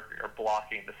copper and mercury are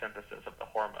blocking the synthesis of the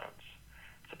hormones.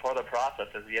 So part of the process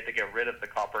is you have to get rid of the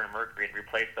copper and mercury and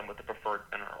replace them with the preferred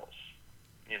minerals.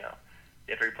 You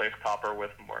have to replace copper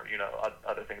with more,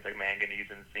 other things like manganese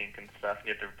and zinc and stuff. And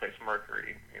you have to replace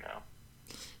mercury,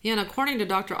 Yeah, and according to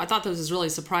I thought this was really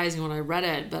surprising when I read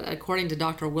it, but according to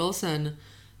Dr. Wilson,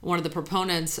 one of the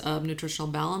proponents of nutritional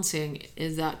balancing,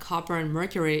 is that copper and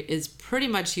mercury is pretty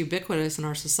much ubiquitous in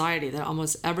our society, that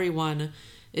almost everyone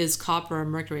is copper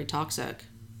and mercury toxic.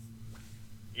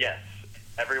 Yes,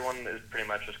 everyone is pretty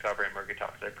much just copper and mercury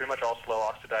toxic. Pretty much all slow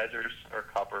oxidizers are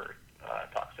copper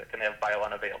toxic, and they have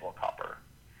biounavailable copper.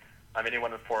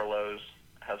 Anyone with 4 lows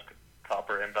has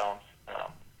copper imbalance.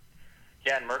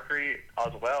 And mercury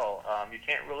as well. You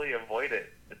can't really avoid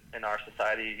it in our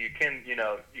society. You can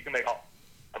make.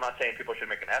 I'm not saying people should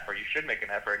make an effort. You should make an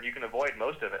effort, and you can avoid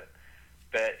most of it.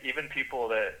 But even people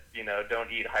that don't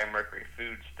eat high mercury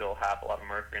foods still have a lot of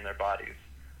mercury in their bodies.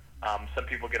 Some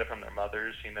people get it from their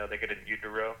mothers. They get it in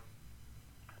utero.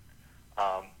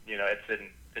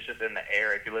 It's just in the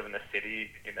air. If you live in the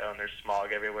city, and there's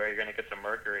smog everywhere, you're gonna get some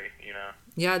mercury.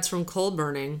 Yeah, it's from coal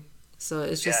burning. So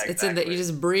it's just exactly. It's in that you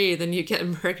just breathe and you get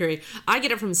mercury. I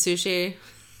get it from sushi.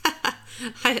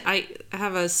 I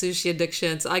have a sushi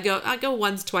addiction. So I go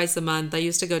once, twice a month. I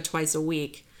used to go twice a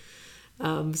week.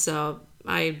 I'm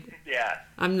naughty.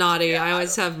 Yeah, I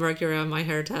always have mercury on my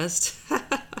hair test.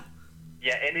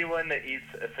 Yeah, anyone that eats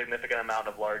a significant amount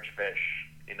of large fish,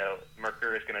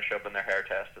 mercury is going to show up in their hair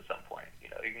test at some point.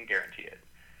 You can guarantee it.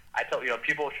 I tell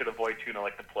people should avoid tuna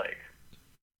like the plague.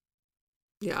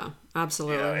 Yeah,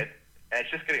 absolutely. And it's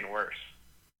just getting worse.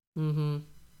 Mm-hmm.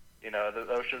 The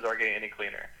oceans aren't getting any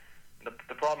cleaner.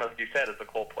 The problem, as you said, is the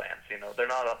coal plants. They're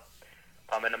not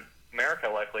in America,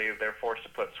 likely, they're forced to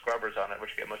put scrubbers on it, which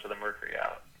get most of the mercury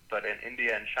out. But in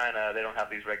India and China, they don't have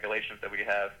these regulations that we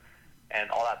have. And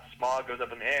all that smog goes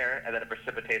up in the air, and then it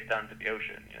precipitates down to the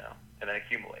ocean, and then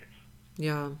accumulates.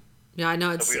 Yeah. Yeah, I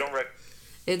know.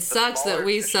 It sucks that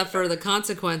we suffer the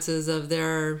consequences of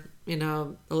their,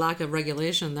 the lack of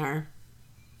regulation there.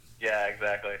 Yeah,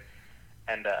 exactly.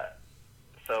 And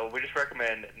so we just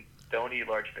recommend don't eat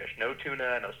large fish. No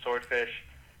tuna, no swordfish.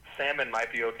 Salmon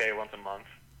might be okay once a month.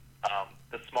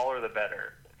 The smaller, the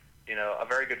better. A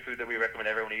very good food that we recommend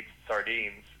everyone eats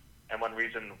sardines. And one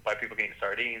reason why people can eat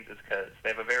sardines is because they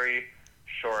have a very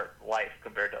short life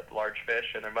compared to large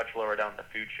fish, and they're much lower down the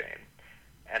food chain.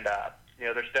 And,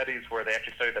 there's studies where they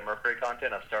actually studied the mercury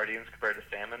content of sardines compared to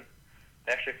salmon.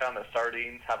 They actually found that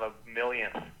sardines have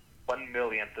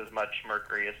 1/millionth as much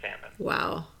mercury as salmon.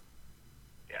 Wow.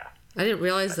 Yeah. I didn't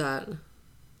realize that.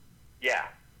 Yeah.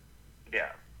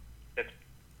 Yeah.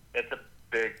 It's a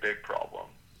big, big problem.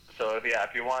 So, if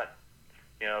you want,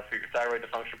 for your thyroid to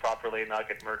function properly and not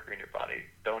get mercury in your body,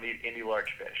 don't eat any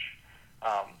large fish.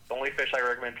 The only fish I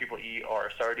recommend people eat are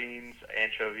sardines,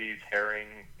 anchovies, herring,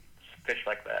 fish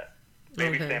like that.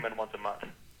 Maybe salmon once a month.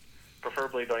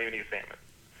 Preferably don't even eat salmon.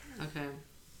 Okay.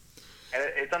 And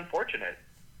it's unfortunate.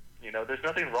 There's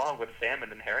nothing wrong with salmon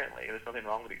inherently. There's nothing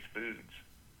wrong with these foods.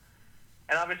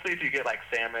 And obviously if you get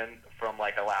salmon from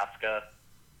Alaska,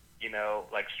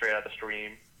 like straight out of the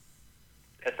stream,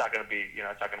 it's not going to be,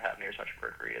 it's not going to have near as much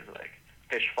mercury as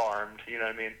fish farmed, you know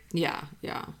what I mean? Yeah.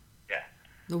 Yeah.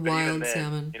 The but wild even then,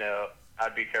 salmon.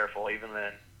 I'd be careful even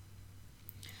then.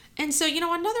 And so,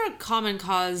 another common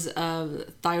cause of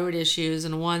thyroid issues,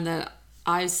 and one that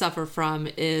I suffer from,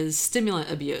 is stimulant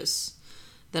abuse.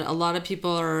 That a lot of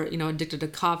people are, addicted to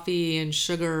coffee and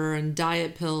sugar and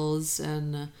diet pills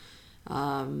and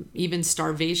even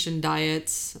starvation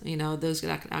diets. Those can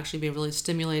actually be really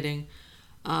stimulating.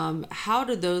 How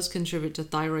do those contribute to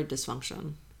thyroid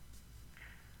dysfunction?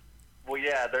 Well,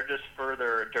 yeah, they're just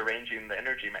further deranging the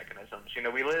energy mechanisms.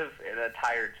 We live in a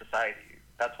tired society.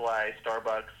 That's why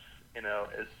Starbucks,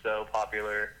 is so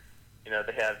popular.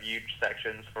 They have huge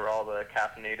sections for all the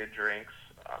caffeinated drinks,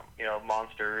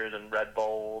 Monsters and Red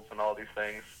Bulls and all these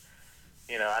things.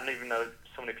 I don't even know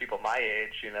so many people my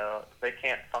age, they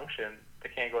can't function. They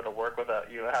can't go to work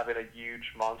without, having a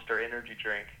huge Monster energy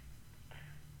drink.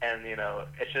 And,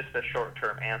 it's just a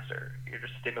short-term answer. You're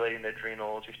just stimulating the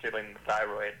adrenals, you're stimulating the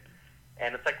thyroid.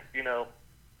 And it's like,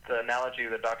 the analogy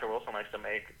that Dr. Wilson likes to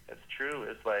make, it's true,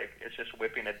 is like, it's just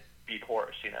whipping a beat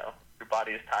horse, Your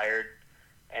body is tired,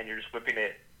 and you're just whipping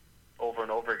it over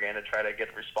and over again to try to get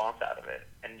a response out of it.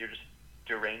 And you're just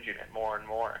deranging it more and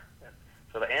more.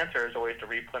 So the answer is always to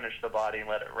replenish the body and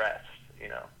let it rest,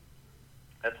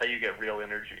 That's how you get real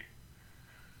energy.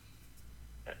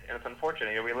 And it's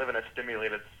unfortunate, we live in a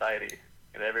stimulated society,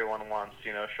 and everyone wants,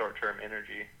 short-term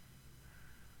energy.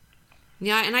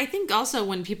 Yeah, and I think also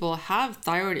when people have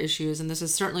thyroid issues, and this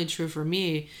is certainly true for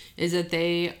me, is that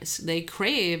they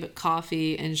crave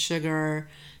coffee and sugar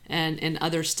and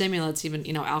other stimulants.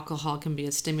 Even, alcohol can be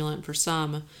a stimulant for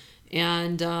some.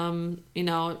 And,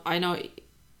 I know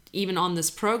even on this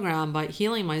program, by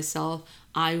Healing Myself,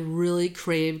 I really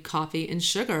crave coffee and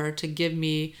sugar to give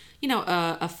me,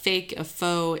 a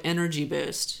faux energy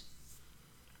boost.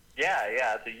 Yeah,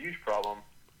 it's a huge problem.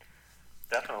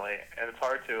 Definitely. And it's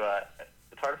hard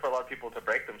for a lot of people to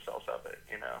break themselves of it,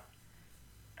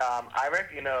 I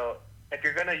reckon, if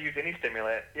you're going to use any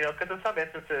stimulant, because in some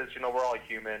instances, we're all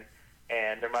human,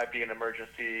 and there might be an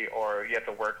emergency, or you have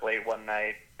to work late one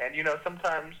night, and,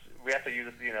 sometimes we have to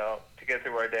use, to get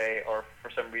through our day, or for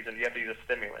some reason you have to use a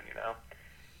stimulant,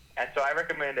 And so I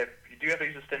recommend, if you do have to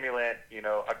use a stimulant,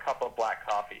 a cup of black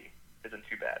coffee isn't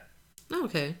too bad.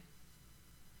 Okay.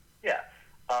 Yeah.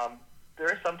 There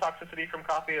is some toxicity from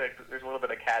coffee. Like, there's a little bit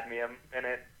of cadmium in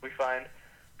it, we find.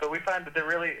 But we find that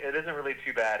it isn't really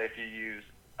too bad if you use,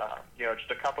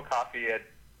 just a cup of coffee,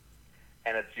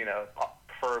 and it's,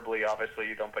 preferably, obviously,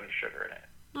 you don't put any sugar in it.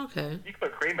 Okay. You can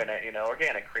put cream in it,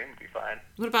 organic cream would be fine.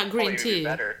 What about green tea?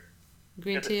 Better.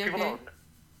 Green tea okay?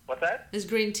 What's that? Is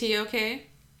green tea okay?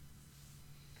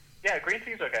 Yeah, green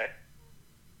tea's okay.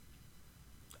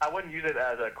 I wouldn't use it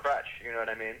as a crutch, you know what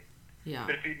I mean? Yeah.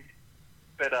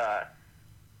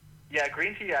 Yeah,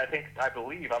 green tea, I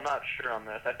believe, I'm not sure on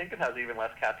this. I think it has even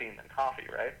less caffeine than coffee,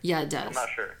 right? Yeah, it does. I'm not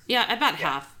sure. Yeah, about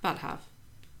half.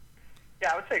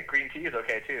 Yeah, I would say green tea is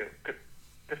okay, too. Because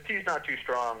tea's not too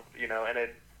strong, and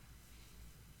it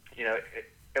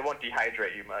won't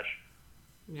dehydrate you much.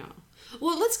 Yeah.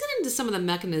 Well, let's get into some of the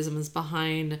mechanisms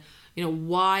behind,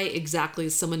 why exactly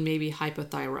someone may be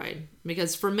hypothyroid.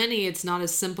 Because for many, it's not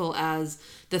as simple as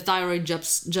the thyroid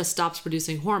just stops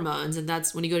producing hormones. And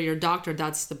that's when you go to your doctor,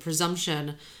 that's the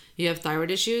presumption. You have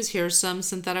thyroid issues, here's some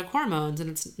synthetic hormones. And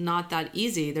it's not that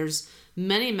easy. There's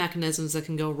many mechanisms that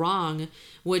can go wrong,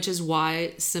 which is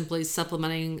why simply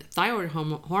supplementing thyroid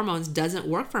hormones doesn't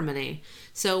work for many.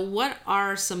 So what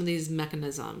are some of these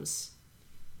mechanisms?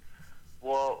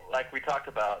 Well, like we talked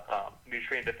about,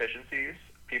 nutrient deficiencies.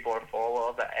 People are full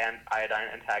of the iodine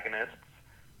antagonists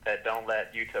that don't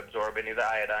let you to absorb any of the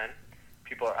iodine.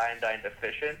 People are iodine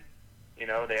deficient. They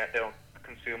don't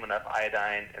consume enough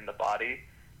iodine in the body.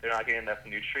 They're not getting enough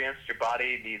nutrients. Your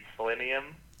body needs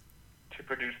selenium to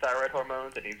produce thyroid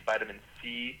hormones. It needs vitamin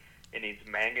C. It needs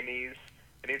manganese.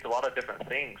 It needs a lot of different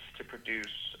things to produce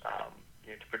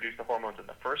the hormones in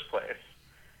the first place.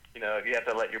 You have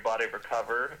to let your body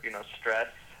recover, stress,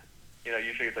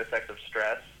 usually it's excessive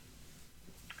stress,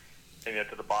 and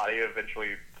to the body,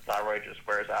 eventually the thyroid just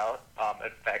wears out.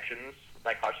 Infections,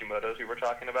 like Hashimoto's we were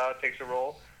talking about, takes a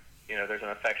role. There's an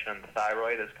infection in the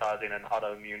thyroid that's causing an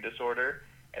autoimmune disorder,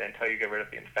 and until you get rid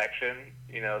of the infection,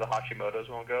 the Hashimoto's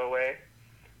won't go away.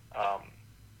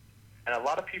 And a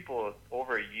lot of people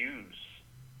overuse,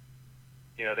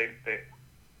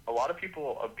 a lot of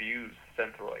people abuse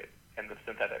Synthroid and the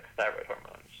synthetic thyroid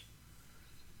hormones,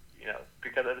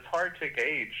 because it's hard to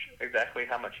gauge exactly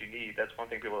how much you need. That's one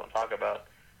thing people don't talk about.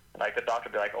 Like, the doctor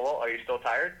will be like, oh, well, are you still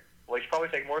tired? Well, you should probably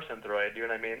take more Synthroid, you know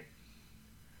what I mean?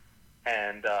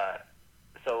 And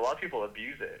so a lot of people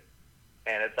abuse it.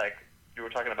 And it's like, you were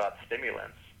talking about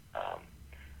stimulants.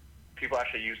 People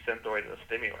actually use Synthroid as a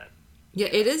stimulant. Yeah,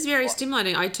 it is very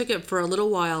stimulating. I took it for a little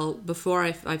while before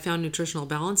I found nutritional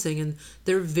balancing, and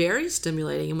they're very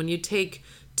stimulating. And when you take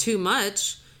too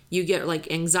much, you get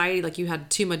like anxiety, like you had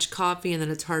too much coffee, and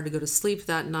then it's hard to go to sleep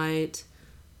that night.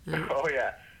 Oh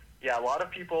yeah, yeah. A lot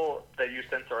of people that use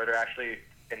Synthroid are actually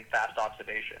in fast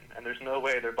oxidation, and there's no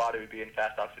way their body would be in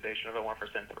fast oxidation if it weren't for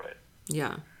Synthroid.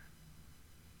 Yeah.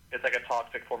 It's like a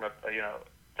toxic form of,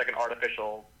 it's like an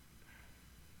artificial,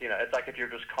 it's like if you're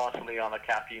just constantly on a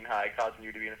caffeine high causing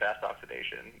you to be in fast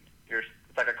oxidation.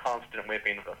 It's like a constant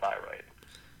whipping of the thyroid.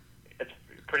 It's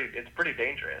pretty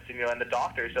dangerous. And the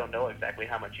doctors don't know exactly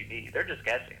how much you need. They're just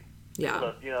guessing.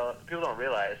 Yeah. People don't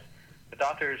realize. The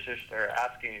doctors just are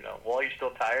asking, well, are you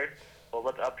still tired? Well,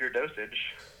 let's up your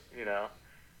dosage,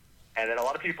 And then a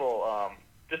lot of people,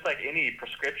 just like any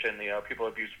prescription, people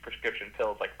abuse prescription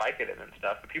pills like Vicodin and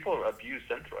stuff, but people abuse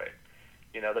Synthroid.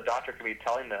 The doctor can be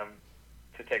telling them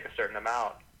to take a certain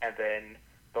amount, and then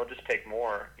they'll just take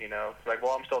more, It's like,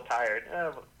 well, I'm still tired.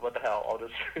 What the hell? I'll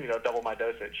just, double my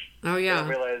dosage. Oh, yeah. They don't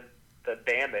realize the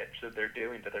damage that they're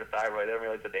doing to their thyroid. They don't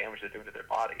realize the damage they're doing to their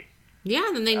body. Yeah,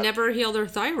 and then they never heal their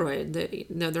thyroid.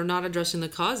 They're not addressing the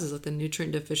causes, like the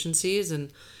nutrient deficiencies.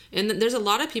 And there's a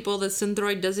lot of people that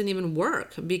Synthroid doesn't even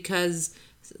work because,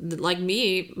 like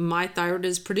me, my thyroid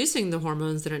is producing the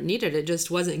hormones that it needed. It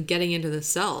just wasn't getting into the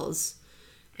cells.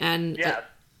 And yeah.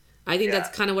 I think that's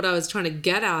kind of what I was trying to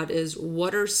get at is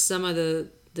what are some of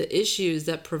the issues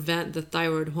that prevent the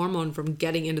thyroid hormone from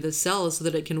getting into the cells so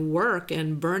that it can work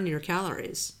and burn your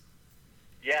calories?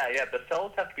 Yeah. The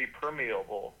cells have to be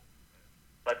permeable.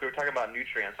 Like we were talking about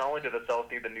nutrients. Not only do the cells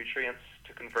need the nutrients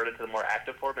to convert it to the more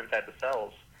active form inside the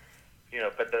cells,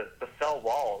 but the cell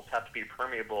walls have to be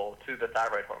permeable to the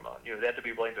thyroid hormone. They have to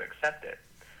be willing to accept it.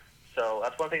 So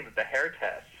that's one thing that the hair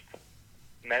test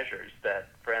measures that,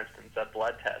 for instance, a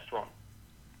blood test won't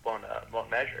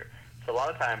measure. So a lot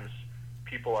of times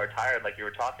people are tired, like you were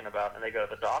talking about, and they go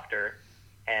to the doctor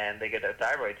and they get their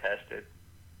thyroid tested.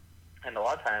 And a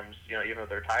lot of times, even though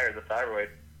they're tired, the thyroid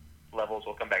levels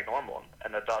will come back normal,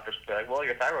 and the doctors will be like, well,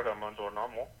 your thyroid hormones are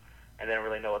normal, and they don't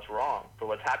really know what's wrong. But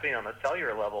what's happening on the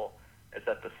cellular level is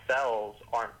that the cells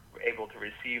aren't able to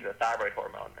receive the thyroid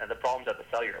hormone, and the problem's at the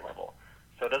cellular level.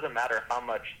 So it doesn't matter how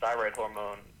much thyroid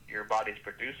hormone your body's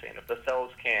producing. If the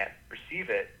cells can't receive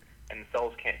it and the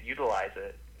cells can't utilize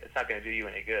it, it's not going to do you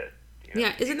any good.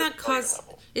 Yeah, isn't that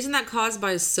caused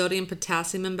by a sodium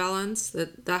potassium imbalance?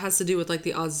 That has to do with like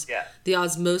the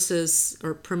osmosis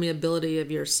or permeability of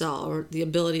your cell, or the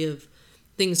ability of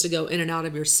things to go in and out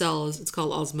of your cells. It's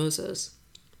called osmosis.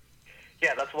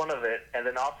 Yeah, that's one of it. And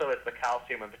then also it's the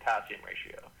calcium and potassium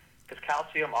ratio, because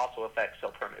calcium also affects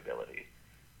cell permeability.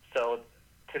 So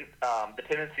the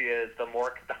tendency is the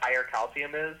higher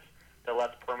calcium is, the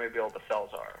less permeable the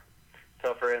cells are.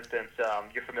 So, for instance,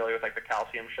 you're familiar with like the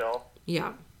calcium shell?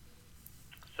 Yeah.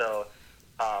 So,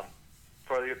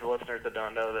 for the listeners that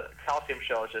don't know, the calcium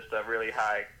shell is just a really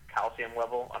high calcium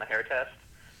level on a hair test.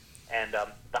 And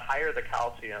the higher the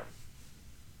calcium,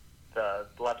 the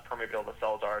less permeable the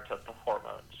cells are to the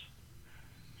hormones.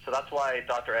 So that's why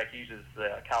Dr. Eck uses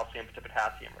the calcium to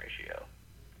potassium ratio.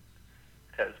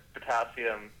 Because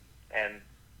potassium and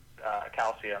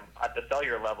calcium at the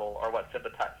cellular level are what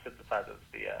synthesizes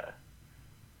the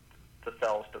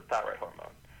cells to the thyroid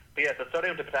hormone. But yes, the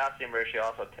sodium to potassium ratio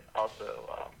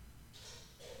also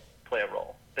play a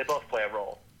role. They both play a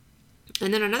role.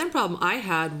 And then another problem I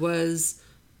had was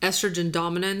estrogen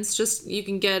dominance. Just you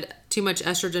can get too much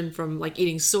estrogen from like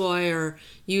eating soy or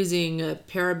using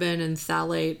paraben and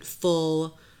phthalate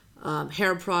full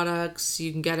hair products.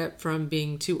 You can get it from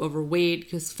being too overweight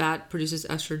because fat produces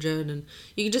estrogen, and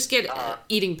you can just get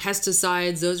eating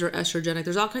pesticides. Those are estrogenic.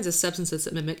 There's all kinds of substances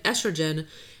that mimic estrogen,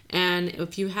 and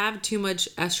if you have too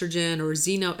much estrogen or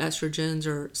xenoestrogens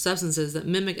or substances that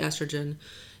mimic estrogen,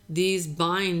 these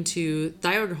bind to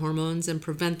thyroid hormones and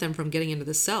prevent them from getting into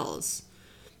the cells.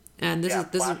 And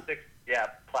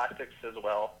plastics as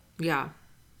well. Yeah.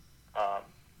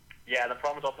 The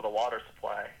problem is also the water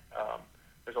supply.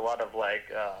 There's a lot of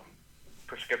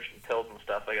prescription pills and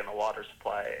stuff in the water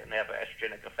supply, and they have an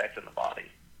estrogenic effect in the body,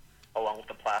 along with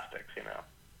the plastics.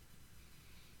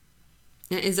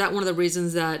 Is that one of the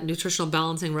reasons that nutritional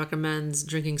balancing recommends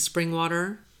drinking spring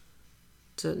water?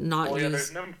 To not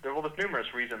use... There's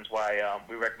numerous reasons why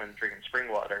we recommend drinking spring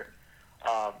water.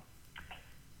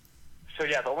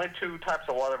 The only two types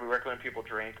of water we recommend people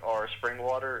drink are spring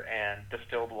water and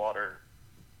distilled water.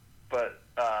 But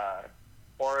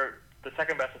or the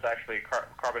second best is actually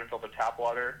carbon filtered tap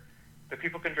water. But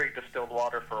people can drink distilled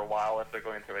water for a while if they're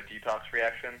going through a detox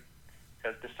reaction,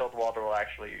 because distilled water will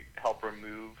actually help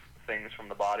remove things from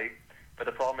the body. But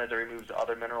the problem is it removes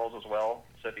other minerals as well.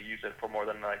 So if you use it for more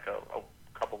than like a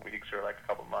couple weeks or like a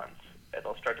couple months,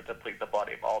 it'll start to deplete the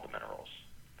body of all the minerals.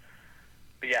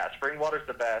 But yeah, spring water's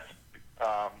the best.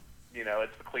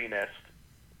 It's the cleanest.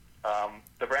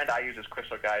 The brand I use is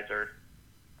Crystal Geyser.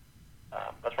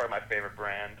 That's probably my favorite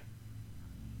brand.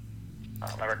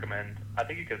 I recommend. I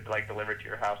think you could like deliver it to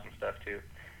your house and stuff too.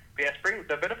 But yeah,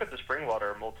 the benefits of spring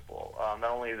water are multiple. Not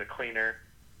only is it cleaner,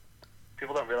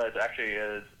 people don't realize it actually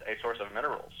is a source of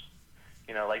minerals.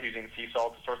 Like using sea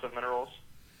salt as a source of minerals.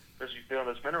 There's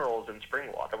minerals in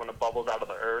spring water. When it bubbles out of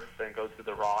the earth and goes through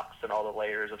the rocks and all the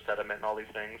layers of sediment and all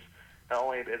these things, not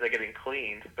only is it getting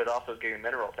cleaned, but also it's getting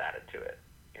minerals added to it.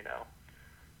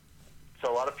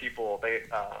 So a lot of people they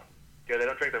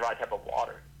don't drink the right type of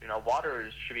water. Water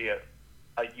should be a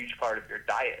huge part of your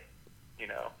diet.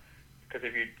 Because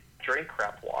if you drink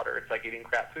crap water, it's like eating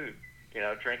crap food.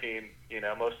 Drinking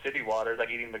most city water is like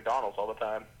eating McDonald's all the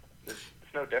time. It's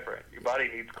no different. Your body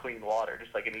needs clean water,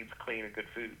 just like it needs clean and good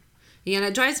food. Yeah, and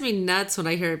it drives me nuts when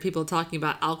I hear people talking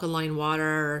about alkaline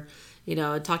water,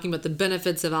 or, talking about the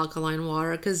benefits of alkaline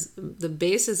water, because the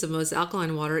basis of most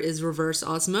alkaline water is reverse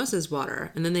osmosis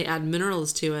water, and then they add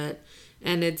minerals to it,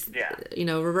 and it's,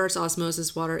 reverse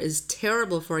osmosis water is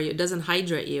terrible for you. It doesn't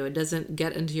hydrate you. It doesn't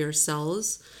get into your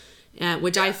cells.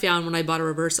 Which I found when I bought a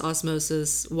reverse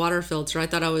osmosis water filter. I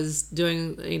thought I was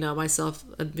doing, myself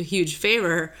a huge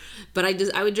favor, but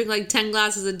I would drink like 10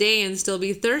 glasses a day and still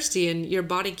be thirsty, and your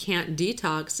body can't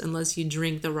detox unless you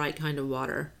drink the right kind of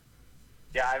water.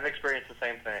 Yeah, I've experienced the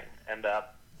same thing, and a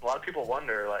lot of people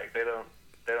wonder, like,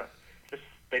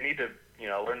 they need to,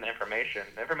 learn the information.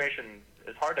 The information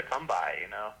is hard to come by,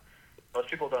 Most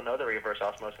people don't know that reverse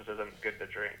osmosis isn't good to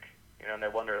drink. And they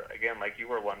wonder, again, like you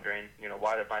were wondering,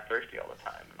 why am I thirsty all the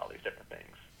time and all these different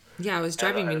things. Yeah, it was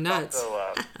driving me nuts.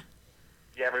 Also,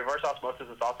 reverse osmosis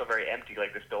is also very empty,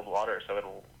 like distilled water, so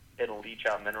it'll leach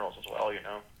out minerals as well,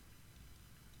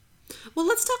 Well,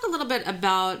 let's talk a little bit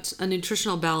about a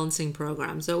nutritional balancing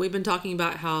program. So we've been talking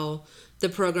about how the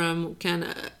program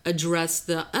can address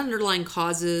the underlying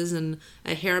causes, and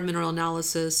a hair mineral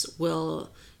analysis will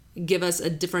give us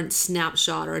a different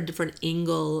snapshot or a different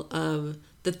angle of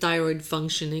the thyroid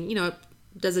functioning. It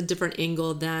does a different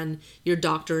angle than your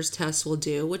doctor's tests will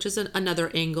do, which is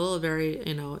another angle, a very,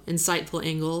 insightful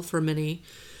angle for many.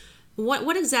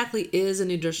 What exactly is a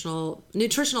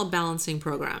nutritional balancing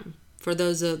program for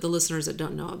those the listeners that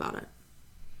don't know about it?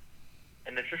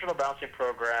 A nutritional balancing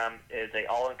program is a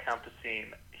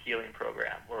all-encompassing healing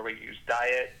program where we use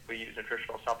diet, we use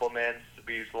nutritional supplements,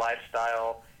 we use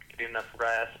lifestyle, getting enough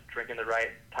rest, drinking the right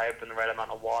type and the right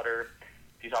amount of water,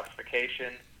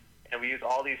 detoxification, and we use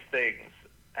all these things.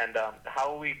 And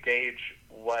how we gauge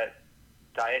what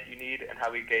diet you need and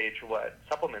how we gauge what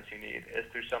supplements you need is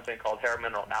through something called hair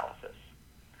mineral analysis.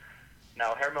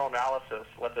 Now, hair mineral analysis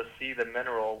lets us see the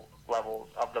mineral levels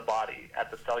of the body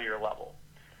at the cellular level.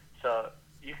 So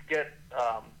you can get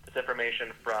this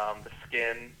information from the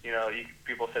skin.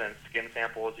 People send in skin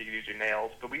samples. You can use your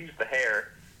nails, but we use the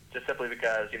hair just simply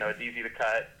because, it's easy to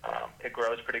cut. It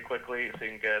grows pretty quickly, so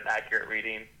you can get an accurate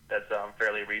reading that's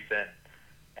fairly recent.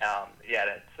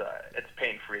 It's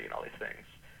pain-free and all these things.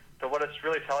 But what it's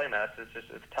really telling us is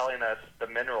it's telling us the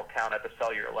mineral count at the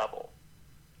cellular level.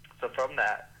 So from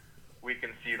that, we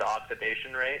can see the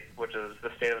oxidation rate, which is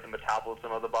the state of the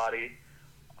metabolism of the body.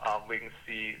 We can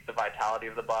see the vitality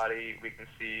of the body. We can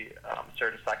see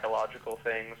certain psychological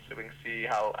things. So we can see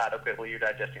how adequately you're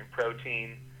digesting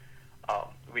protein.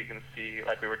 We can see,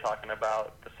 like we were talking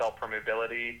about, the cell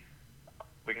permeability.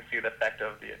 We can see the effect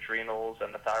of the adrenals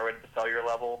and the thyroid at the cellular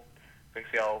level. We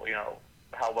can see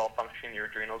how well functioning your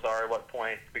adrenals are at what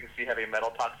point. We can see heavy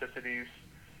metal toxicities.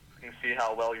 We can see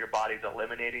how well your body's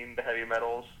eliminating the heavy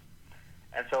metals.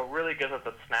 And so it really gives us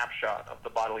a snapshot of the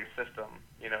bodily system,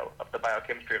 of the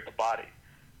biochemistry of the body.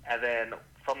 And then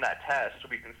from that test,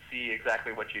 we can see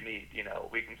exactly what you need.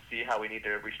 We can see how we need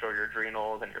to restore your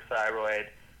adrenals and your thyroid,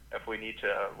 if we need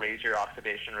to raise your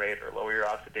oxidation rate or lower your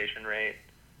oxidation rate.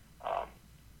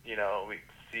 We can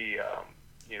see,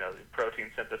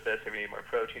 protein synthesis, if you need more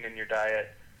protein in your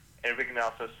diet. And we can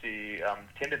also see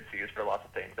tendencies for lots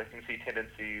of things. Like you can see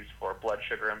tendencies for blood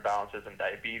sugar imbalances and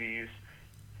diabetes.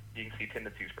 You can see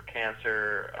tendencies for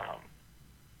cancer,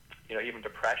 even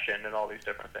depression and all these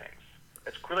different things.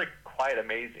 It's really quite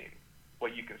amazing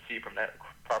what you can see from that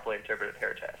properly interpreted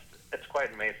hair test. It's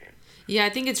quite amazing. Yeah, I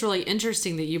think it's really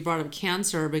interesting that you brought up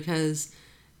cancer, because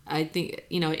I think,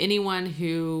 anyone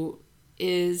who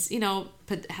is,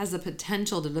 has the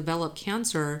potential to develop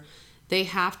cancer, they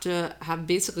have to have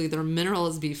basically their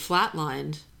minerals be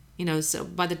flatlined. So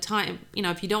by the time,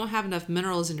 if you don't have enough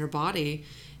minerals in your body,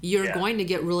 you're Yeah. going to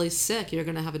get really sick. You're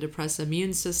going to have a depressed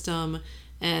immune system,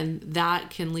 and that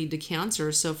can lead to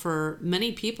cancer. So for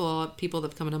many people that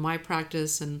have come into my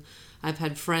practice, and I've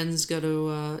had friends go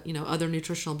to other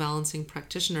nutritional balancing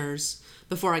practitioners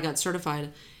before I got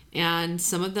certified, and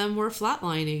some of them were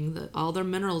flatlining. All their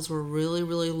minerals were really,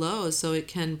 really low. So it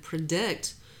can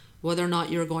predict whether or not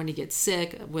you're going to get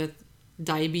sick with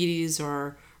diabetes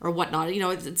or whatnot.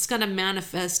 It's going to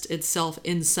manifest itself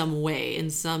in some way, in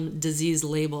some disease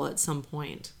label at some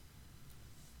point.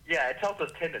 Yeah, it tells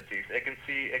us tendencies. It can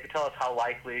tell us how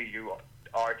likely you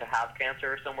are to have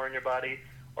cancer somewhere in your body,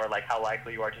 or like how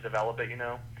likely you are to develop it. It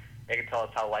can tell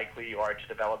us how likely you are to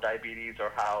develop diabetes,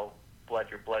 or how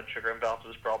your blood sugar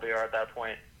imbalances probably are at that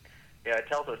point. It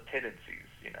tells us tendencies.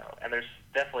 And there's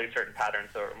definitely certain patterns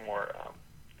that are more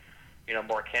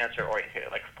more cancer oriented.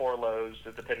 Like 4 lows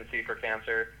is the tendency for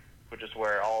cancer, which is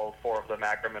where all 4 of the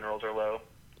macro minerals are low.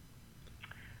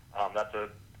 That's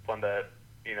one that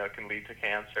can lead to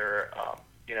cancer.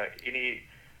 Any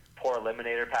poor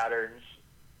eliminator patterns.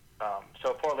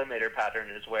 So a poor eliminator pattern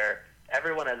is where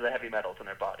everyone has the heavy metals in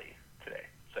their body today.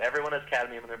 So everyone has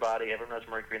cadmium in their body, everyone has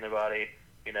mercury in their body.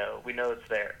 We know it's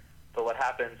there. But what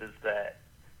happens is that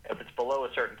if it's below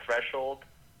a certain threshold,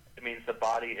 it means the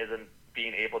body isn't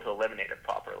being able to eliminate it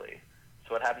properly.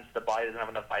 So what happens is the body doesn't have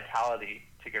enough vitality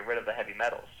to get rid of the heavy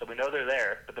metals. So we know they're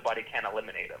there, but the body can't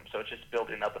eliminate them. So it's just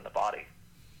building up in the body.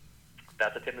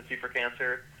 That's a tendency for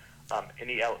cancer.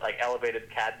 Any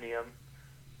elevated cadmium,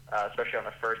 especially on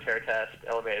the first hair test,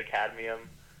 elevated cadmium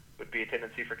would be a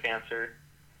tendency for cancer.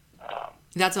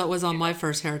 That's what was on my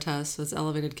first hair test, was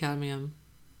elevated cadmium.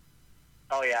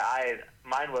 Oh yeah,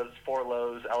 mine was 4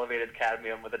 lows, elevated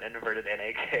cadmium with an inverted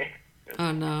NAK.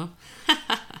 Oh no.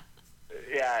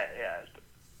 Yeah.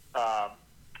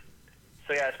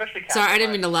 So yeah, especially cadmium. Sorry, I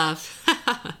didn't mean to laugh.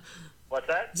 What's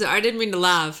that? So I didn't mean to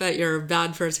laugh at your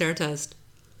bad first hair test.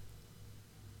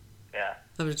 Yeah.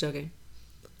 I was joking.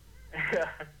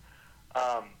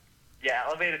 Yeah,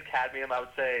 elevated cadmium, I would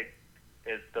say,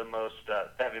 is the most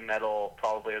heavy metal,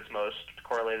 probably is most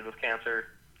correlated with cancer.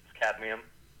 Is cadmium,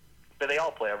 but they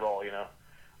all play a role. You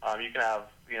can have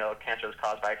cancer that's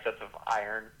caused by excessive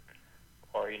iron,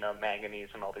 or manganese,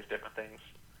 and all these different things.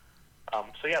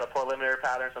 So yeah, the poor eliminator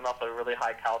patterns, and also a really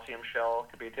high calcium shell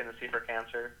could be a tendency for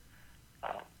cancer.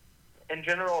 In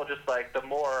general, just like the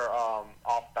more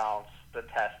off balance the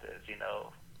test is,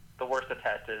 the worse the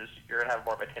test is, you're going to have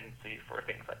more of a tendency for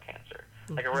things like cancer.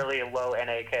 Mm-hmm. Like a really low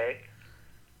NAK.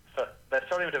 So the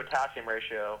sodium to potassium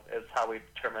ratio is how we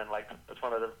determine, it's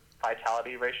one of the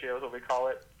vitality ratios, what we call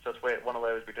it. So it's one of the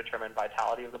ways we determine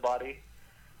vitality of the body.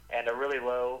 And a really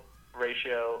low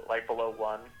ratio, like below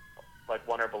 1, like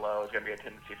 1 or below, is going to be a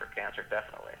tendency for cancer,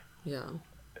 definitely. Yeah.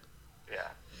 Yeah.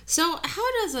 So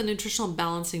how does a nutritional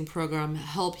balancing program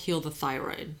help heal the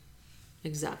thyroid?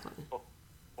 Exactly. Well,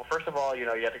 first of all, you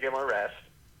have to get more rest.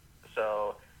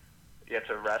 So you have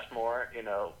to rest more.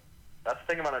 That's the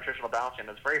thing about nutritional balancing.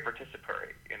 It's very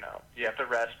participatory. You have to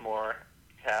rest more.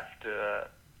 You have to,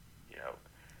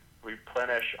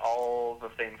 replenish all the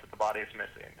things that the body is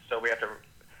missing. So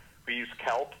we use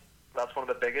kelp. That's one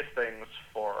of the biggest things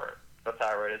for the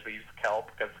thyroid, is we use kelp,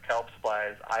 because kelp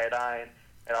supplies iodine.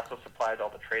 It also supplies all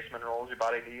the trace minerals your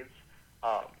body needs.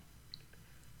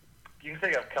 You can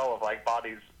think of kelp of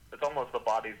bodies. It's almost the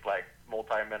body's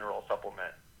multi-mineral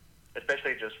supplement,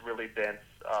 especially just really dense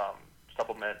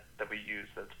supplement that we use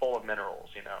that's full of minerals.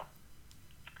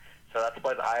 So that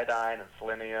supplies iodine and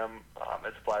selenium.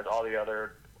 It supplies all the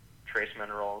other trace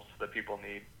minerals that people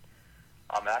need.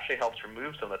 It actually helps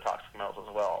remove some of the toxic metals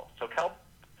as well. So kelp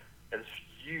is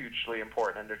hugely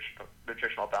important in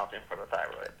nutritional balancing for the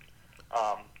thyroid.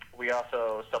 We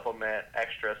also supplement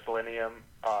extra selenium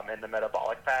in the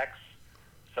metabolic packs.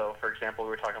 So, for example, we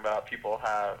were talking about people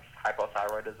have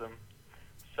hypothyroidism.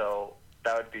 So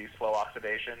that would be slow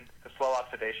oxidation. The slow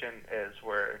oxidation is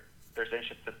where there's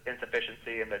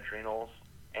insufficiency in the adrenals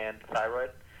and the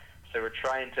thyroid. So we're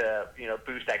trying to,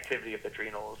 boost activity of the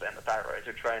adrenals and the thyroid.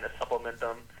 We're trying to supplement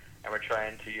them, and we're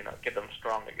trying to, get them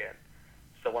strong again.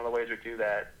 So one of the ways we do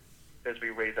that is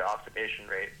we raise the oxidation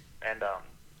rate, and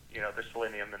there's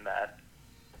selenium in that.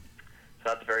 So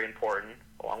that's very important,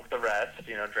 along with the rest,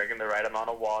 drinking the right amount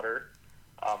of water.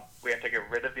 We have to get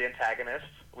rid of the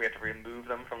antagonists. We have to remove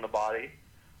them from the body.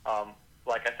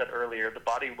 Like I said earlier, the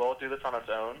body will do this on its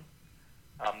own.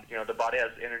 The body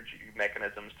has energy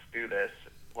mechanisms to do this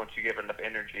once you give it enough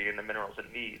energy and the minerals it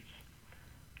needs.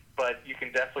 But you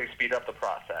can definitely speed up the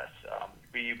process.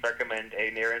 We recommend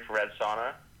a near-infrared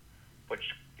sauna,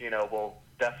 which, will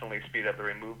definitely speed up the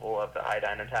removal of the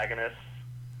iodine antagonists.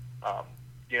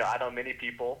 I know many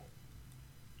people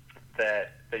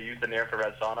that they use the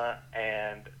near-infrared sauna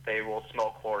and they will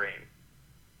smell chlorine,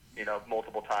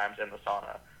 multiple times in the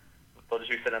sauna. They'll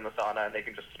just be sitting in the sauna and they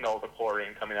can just smell the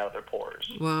chlorine coming out of their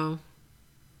pores. Wow.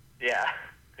 Yeah.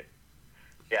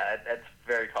 Yeah, it's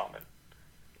very common.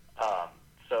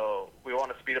 So we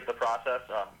want to speed up the process.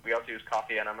 We also use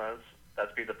coffee enemas. That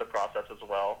speeds up the process as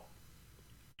well.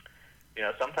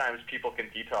 Sometimes people can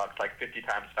detox like 50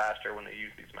 times faster when they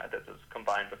use these methods as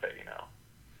combined with it,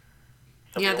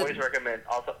 So we always recommend,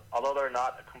 also, although they're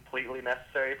not a completely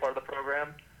necessary part of the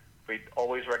program, we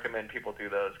always recommend people do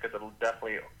those because it'll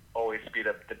definitely always speed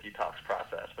up the detox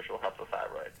process, which will help the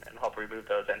thyroid and help remove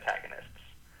those antagonists.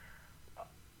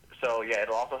 So, yeah,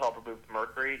 it'll also help remove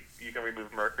mercury. You can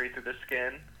remove mercury through the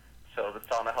skin. So the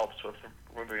sauna helps with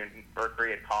removing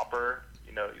mercury and copper.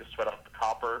 You sweat out the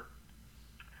copper.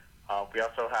 We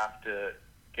also have to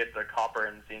get the copper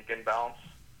and zinc in balance.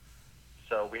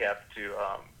 So we have to,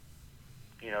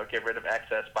 get rid of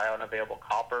excess biounavailable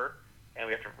copper, and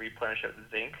we have to replenish it with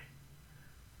zinc.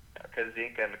 Because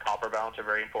zinc and copper balance are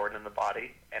very important in the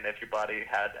body. And if your body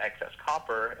has excess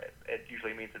copper, it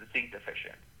usually means it's zinc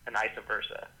deficient, and vice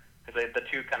versa. Because the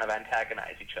two kind of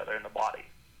antagonize each other in the body.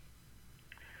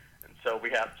 And so we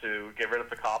have to get rid of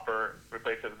the copper,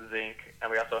 replace it with zinc,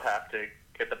 and we also have to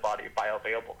get the body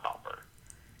bioavailable copper.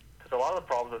 Because a lot of the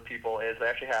problems with people is they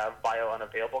actually have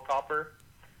biounavailable copper,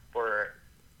 where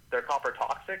they're copper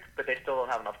toxic, but they still don't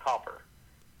have enough copper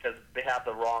because they have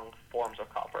the wrong forms of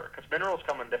copper. Because minerals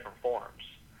come in different forms.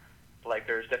 Like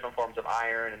there's different forms of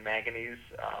iron and manganese,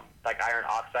 like iron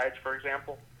oxides, for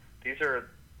example. These are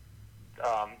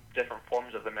different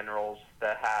forms of the minerals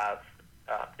that have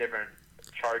different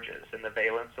charges in the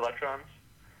valence electrons,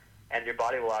 and your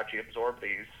body will actually absorb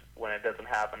these when it doesn't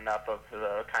have enough of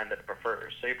the kind that it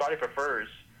prefers. So your body prefers,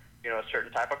 a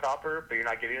certain type of copper, but you're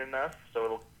not getting enough, so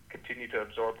it'll continue to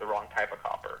absorb the wrong type of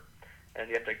copper, and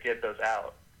you have to get those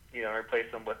out, and replace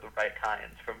them with the right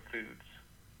kinds from foods.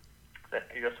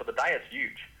 So the diet's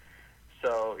huge.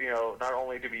 So, not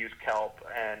only do we use kelp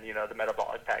and, the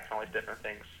metabolic packs and all these different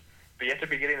things, but you have to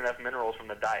be getting enough minerals from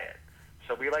the diet.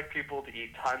 So we like people to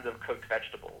eat tons of cooked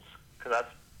vegetables because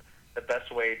that's the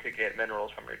best way to get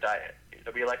minerals from your diet.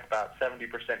 We like about 70%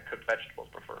 cooked vegetables,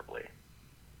 preferably.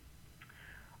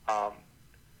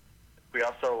 We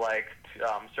also like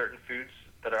certain foods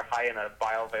that are high in a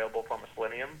bioavailable form of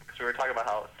selenium, because we were talking about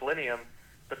how selenium,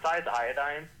 besides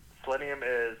iodine, selenium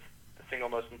is the single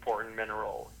most important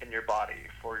mineral in your body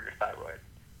for your thyroid.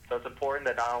 So it's important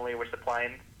that not only we're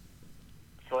supplying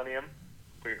selenium,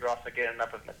 we're also getting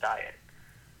enough of the diet.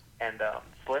 And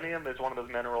selenium is one of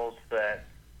those minerals that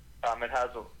it has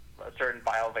a certain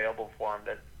bioavailable form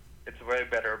that it's way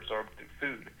better absorbed through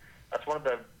food. That's one of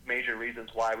the major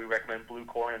reasons why we recommend blue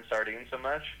corn and sardines so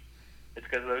much. It's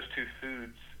because those two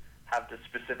foods have this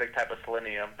specific type of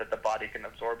selenium that the body can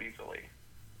absorb easily.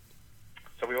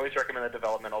 So we always recommend the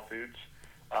developmental foods.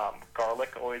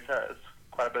 Garlic always has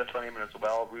quite a bit of selenium in it as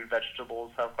well. Root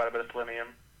vegetables have quite a bit of selenium.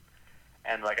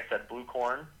 And like I said, blue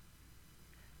corn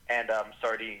and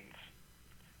sardines.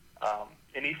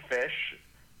 Any fish,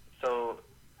 so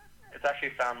it's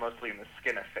actually found mostly in the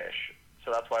skin of fish.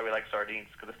 So that's why we like sardines,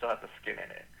 because it still has the skin in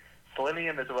it.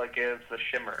 Selenium is what gives the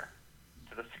shimmer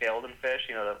to the scaled in fish,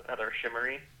 how they're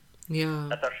shimmery. Yeah.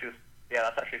 That's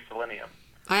actually selenium.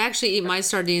 I actually eat my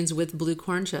sardines with blue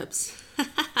corn chips.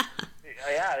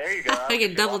 Yeah, there you go. I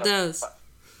get double dose.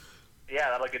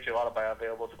 That'll get you a lot of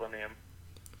bioavailable selenium.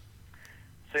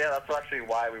 So yeah, that's actually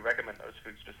why we recommend those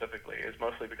foods specifically, is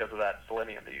mostly because of that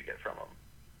selenium that you get from them.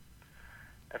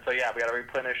 And so yeah, we got to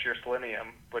replenish your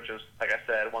selenium, which is, like I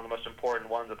said, one of the most important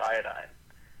ones with iodine.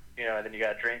 And then you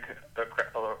got to drink,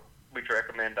 we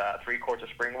recommend 3 quarts of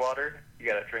spring water. You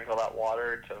got to drink all that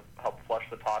water to help flush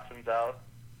the toxins out.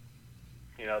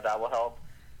 That will help.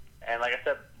 And like I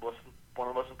said, one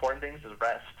of the most important things is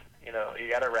rest. You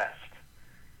got to rest.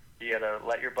 You got to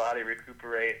let your body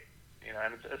recuperate.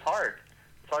 And it's hard.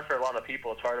 It's hard for a lot of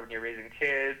people. It's hard when you're raising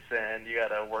kids and you got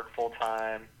to work full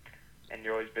time and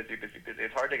you're always busy.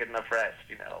 It's hard to get enough rest.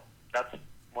 That's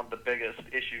one of the biggest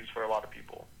issues for a lot of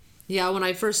people. Yeah, when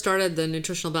I first started the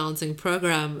nutritional balancing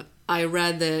program, I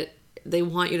read that they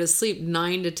want you to sleep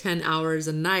 9 to 10 hours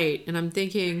a night. And I'm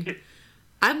thinking,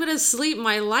 I'm going to sleep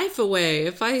my life away.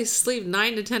 If I sleep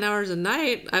 9 to 10 hours a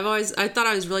night, I thought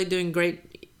I was really doing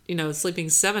great, sleeping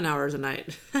 7 hours a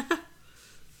night.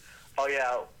 Oh,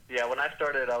 yeah. Yeah, when I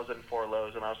started, I was in 4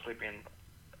 lows and I was sleeping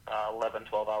 11,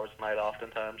 12 hours a night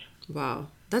oftentimes. Wow.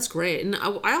 That's great. And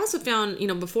I also found,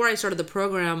 before I started the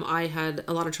program, I had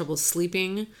a lot of trouble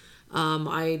sleeping.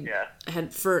 I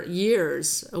had for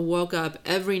years woke up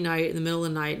every night in the middle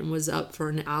of the night and was up for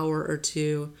an hour or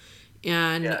two.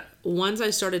 And Yeah. once I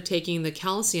started taking the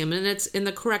calcium, and it's in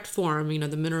the correct form,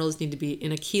 the minerals need to be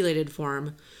in a chelated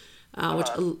form, which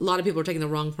a lot of people are taking the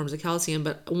wrong forms of calcium.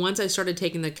 But once I started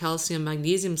taking the calcium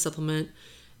magnesium supplement,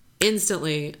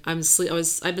 instantly I've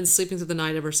been sleeping through the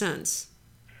night ever since.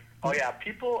 Oh yeah,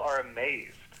 people are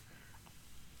amazed.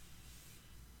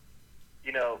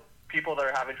 People that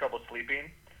are having trouble sleeping.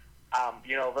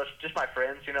 That's just my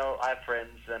friends. I have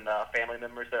friends and family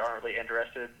members that aren't really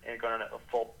interested in going on a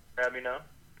full program,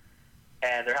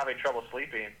 and they're having trouble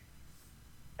sleeping.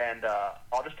 And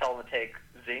I'll just tell them to take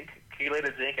zinc,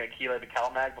 chelated zinc, and chelated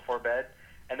CalMag before bed,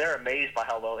 and they're amazed by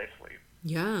how well they sleep.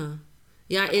 Yeah.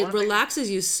 Yeah, it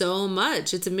relaxes you so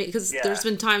much. It's amazing because there's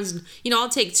been times, I'll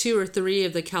take 2 or 3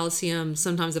 of the calcium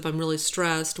sometimes if I'm really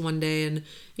stressed one day, and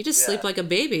you just sleep like a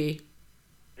baby.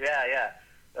 Yeah.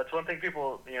 That's one thing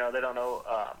people, they don't know.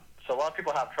 So a lot of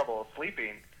people have trouble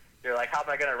sleeping. They're like, how am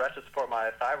I going to rest and support my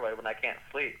thyroid when I can't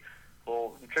sleep?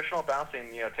 Well, nutritional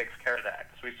balancing, takes care of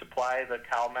that. So we supply the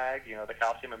CalMag, the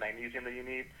calcium and magnesium that you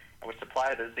need, and we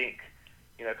supply the zinc,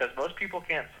 because most people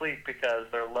can't sleep because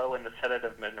they're low in the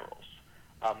sedative minerals.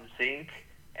 Zinc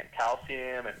and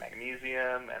calcium and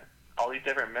magnesium and all these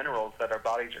different minerals that our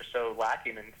bodies are so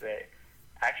lacking in today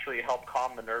actually help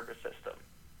calm the nervous system.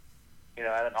 And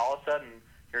then all of a sudden,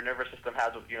 your nervous system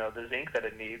has, the zinc that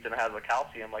it needs, and it has the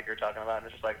calcium like you're talking about, and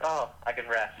it's just like, oh, I can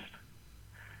rest.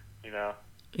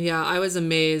 Yeah, I was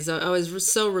amazed. I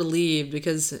was so relieved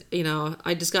because,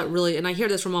 I just got really, and I hear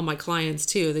this from all my clients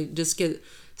too, they just get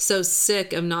so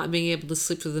sick of not being able to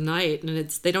sleep through the night, and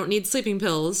they don't need sleeping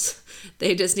pills.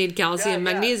 They just need calcium,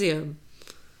 magnesium.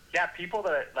 Yeah, people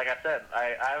that, like I said,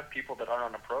 I have people that aren't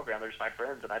on a program, they're just my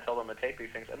friends, and I tell them to take these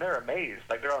things, and they're amazed.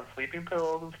 Like, they're on sleeping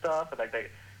pills and stuff, and like they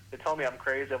tell me I'm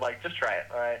crazy. I'm like, just try it,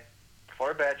 all right?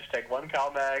 Before bed, just take 1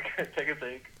 CalMag, take a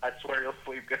zinc. I swear you'll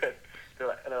sleep good. They're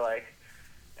like,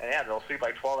 and yeah, they'll sleep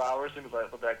like 12 hours, and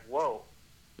they'll be like, whoa.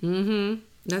 Mm-hmm.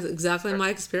 That's exactly my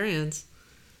experience.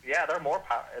 Yeah, in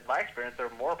my experience, they're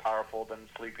more powerful than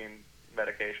sleeping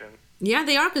medication. Yeah,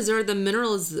 they are, because they're the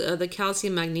minerals. The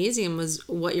calcium, magnesium is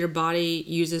what your body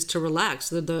uses to relax.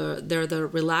 They're the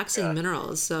relaxing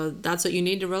minerals. So that's what you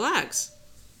need to relax.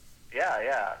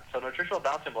 Yeah. So nutritional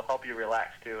balancing will help you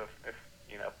relax too. If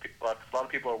a lot of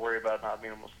people are worried about not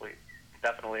being able to sleep.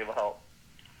 Definitely will help.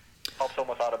 Helps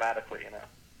almost automatically.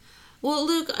 Well,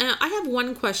 Luke, I have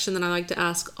one question that I like to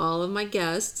ask all of my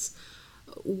guests.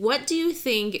 What do you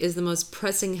think is the most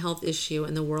pressing health issue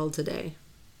in the world today?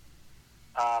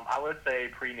 I would say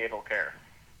prenatal care.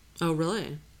 Oh,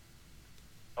 really?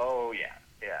 Oh, yeah.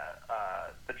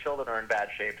 The children are in bad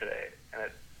shape today, and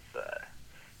it's,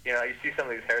 you see some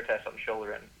of these hair tests on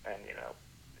children, and,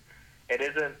 it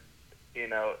isn't,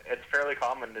 it's fairly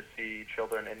common to see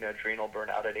children in adrenal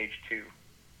burnout at age 2.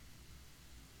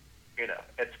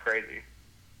 It's crazy.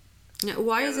 Yeah,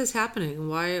 why is this happening?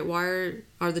 Why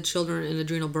are the children in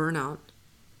adrenal burnout?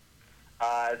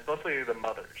 It's mostly the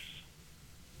mothers.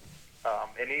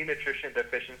 Any nutrition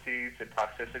deficiencies and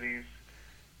toxicities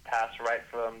pass right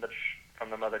from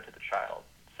the mother to the child.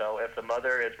 So if the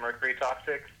mother is mercury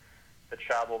toxic, the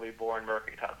child will be born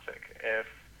mercury toxic. If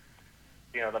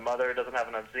the mother doesn't have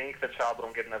enough zinc, the child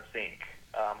won't get enough zinc.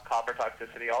 Copper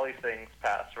toxicity, all these things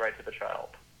pass right to the child.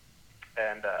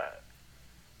 And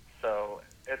so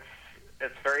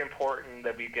it's very important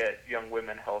that we get young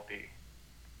women healthy.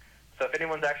 So if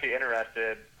anyone's actually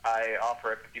interested, I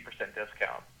offer a 50%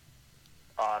 discount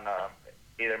on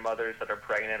either mothers that are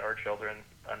pregnant or children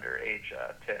under age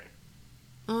 10.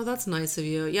 Oh, that's nice of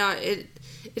you. Yeah, it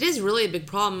is really a big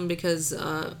problem because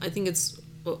I think it's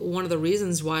one of the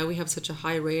reasons why we have such a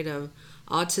high rate of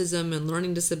autism and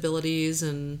learning disabilities,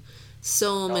 and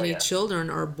so many children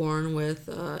are born with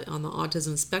on the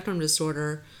autism spectrum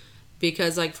disorder.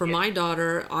 Because like for my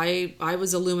daughter, I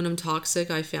was aluminum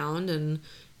toxic, I found, and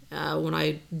when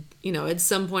I, at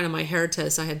some point in my hair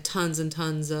test, I had tons and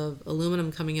tons of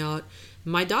aluminum coming out.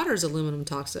 My daughter's aluminum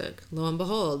toxic, lo and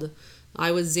behold.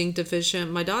 I was zinc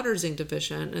deficient, my daughter's zinc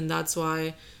deficient, and that's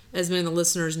why, as many of the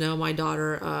listeners know, my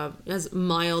daughter has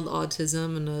mild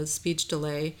autism and a speech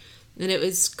delay, and it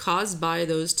was caused by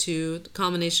the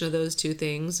combination of those two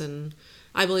things, and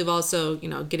I believe also,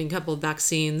 getting a couple of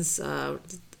vaccines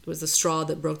was the straw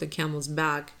that broke the camel's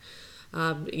back.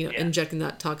 Injecting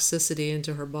that toxicity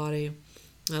into her body,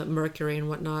 mercury and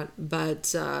whatnot.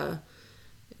 But,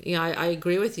 I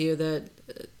agree with you that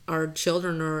our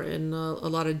children are in a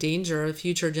lot of danger of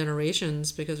future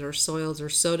generations because our soils are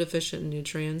so deficient in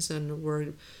nutrients, and we're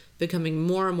becoming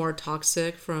more and more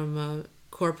toxic from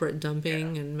corporate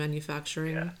dumping and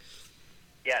manufacturing.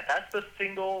 Yeah, that's the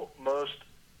single most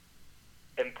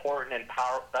important and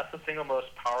that's the single most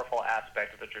powerful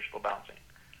aspect of nutritional balancing,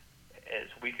 is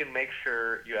we can make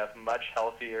sure you have much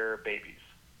healthier babies.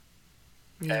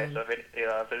 Okay, so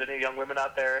if there's any young women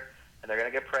out there and they're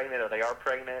going to get pregnant, or they are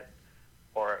pregnant,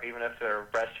 or even if they're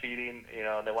breastfeeding,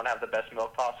 and they want to have the best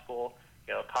milk possible,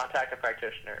 contact a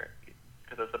practitioner,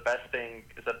 because it's the best thing,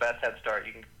 it's the best head start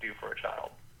you can do for a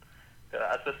child.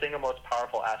 That's the single most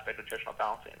powerful aspect of nutritional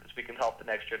balancing, is we can help the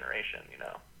next generation,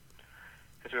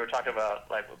 Because we were talking about,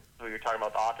 the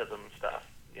autism and stuff,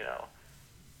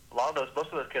 most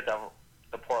of those kids have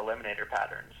the poor eliminator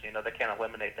patterns. They can't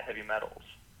eliminate the heavy metals.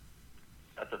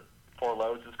 The 4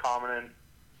 loads is common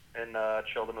in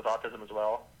children with autism as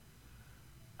well.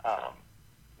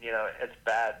 It's a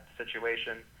bad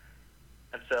situation.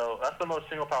 And so that's the most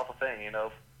single powerful thing,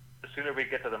 the sooner we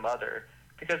get to the mother.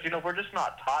 Because, we're just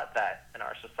not taught that in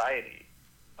our society.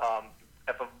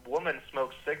 If a woman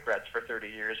smokes cigarettes for 30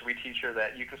 years, we teach her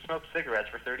that you can smoke cigarettes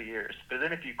for 30 years. But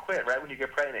then if you quit right when you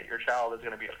get pregnant, your child is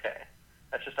going to be okay.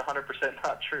 That's just 100%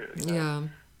 not true. Yeah.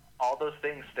 All those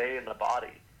things stay in the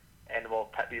body and will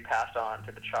be passed on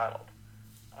to the child.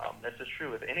 This is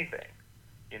true with anything.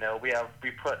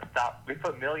 We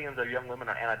put millions of young women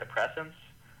on antidepressants.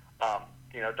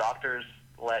 Doctors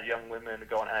let young women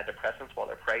go on antidepressants while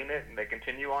they're pregnant, and they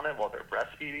continue on it while they're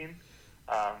breastfeeding.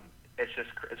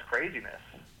 It's craziness,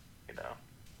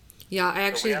 Yeah, I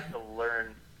actually. So we have to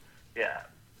learn. Yeah.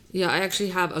 Yeah, I actually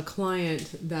have a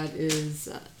client that is,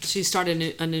 she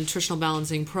started a nutritional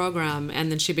balancing program,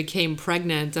 and then she became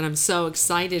pregnant, and I'm so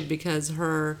excited because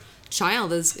her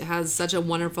child has such a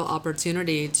wonderful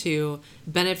opportunity to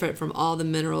benefit from all the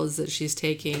minerals that she's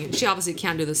taking. She obviously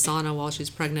can't do the sauna while she's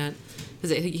pregnant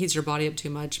because it heats her body up too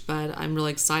much, but I'm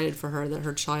really excited for her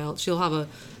that she'll have a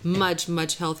much,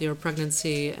 much healthier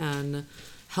pregnancy and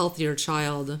healthier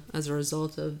child as a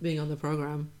result of being on the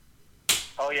program.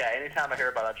 Oh yeah, anytime I hear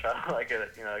about a child, I get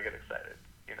excited.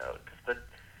 Because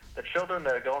the children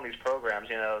that go on these programs,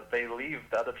 they leave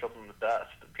the other children in the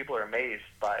dust. People are amazed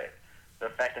by the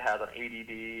effect it has on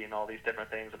ADD and all these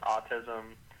different things, and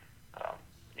autism.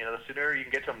 The sooner you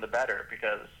can get to them, the better,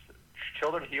 because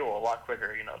children heal a lot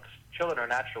quicker. Because children are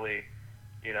naturally,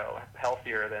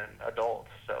 healthier than adults.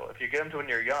 So if you get them to when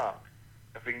you're young,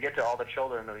 if we can get to all the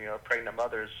children, pregnant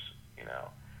mothers,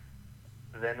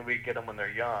 then we get them when they're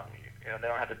young. They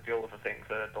don't have to deal with the things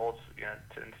that adults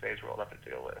in today's world have to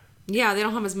deal with. Yeah, they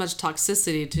don't have as much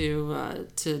toxicity to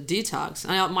detox.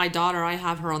 I know my daughter, I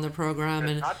have her on the program.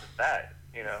 It's not just that,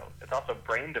 it's also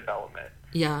brain development.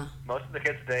 Yeah. Most of the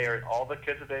kids today all the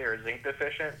kids today are zinc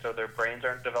deficient, so their brains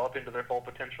aren't developing to their full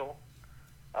potential.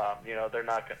 They're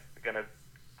not going to,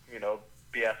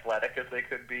 be athletic as they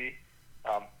could be.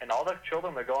 And all the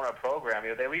children that go on a program,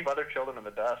 they leave other children in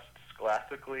the dust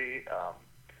scholastically,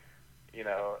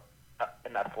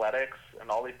 in athletics and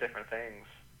all these different things,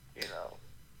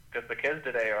 because the kids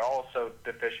today are all so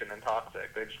deficient and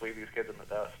toxic. They just leave these kids in the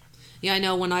dust. Yeah, I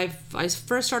know. When I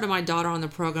first started my daughter on the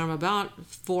program about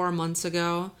 4 months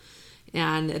ago,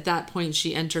 and at that point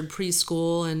she entered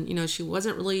preschool, and she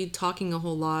wasn't really talking a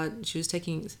whole lot. She was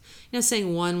taking,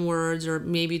 saying 1 words or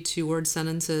maybe 2 word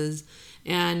sentences.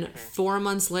 And 4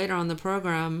 months later on the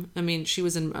program, she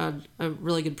was in a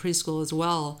really good preschool as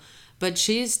well. But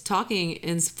she's talking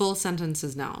in full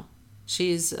sentences now.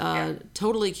 She's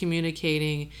totally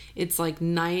communicating. It's like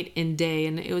night and day.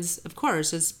 And it was, of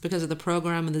course, it's because of the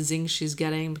program and the zinc she's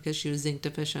getting because she was zinc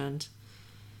deficient.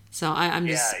 So all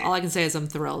I can say is I'm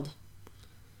thrilled.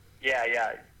 Yeah.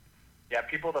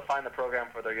 People that find the program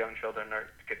for their young children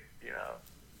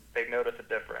they notice a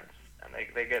difference, and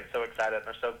they get so excited and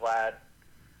they're so glad.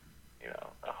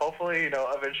 Hopefully,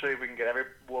 eventually we can get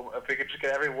if we could just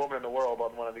get every woman in the world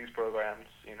on one of these programs,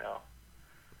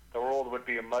 the world would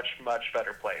be a much, much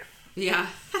better place. Yeah,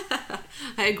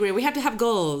 I agree. We have to have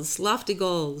goals, lofty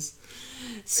goals.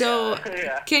 So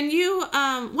Can you,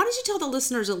 why don't you tell the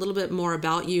listeners a little bit more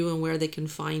about you and where they can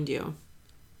find you?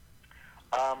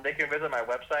 They can visit my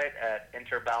website at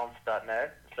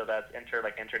interbalance.net. So that's inter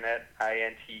like internet,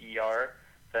 INTER,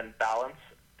 then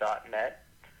balance.net.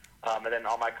 And then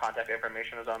all my contact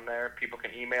information is on there. People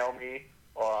can email me.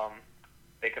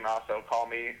 They can also call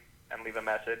me and leave a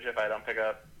message if I don't pick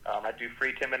up. I do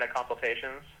free 10-minute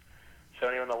consultations. So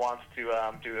anyone that wants to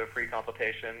do a free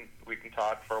consultation, we can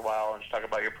talk for a while and just talk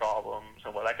about your problems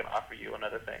and what I can offer you and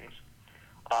other things.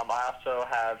 I also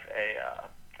have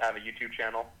a YouTube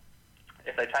channel.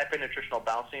 If I type in nutritional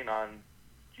balancing on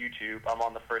YouTube, I'm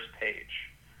on the first page.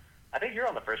 I think you're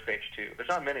on the first page too. There's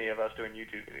not many of us doing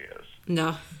YouTube videos.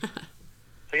 No.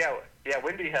 So yeah,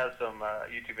 Wendy has some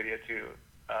YouTube video too.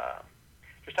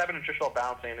 Just type in nutritional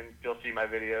balancing and you'll see my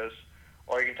videos,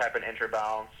 or you can type in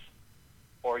Interbalance,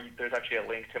 there's actually a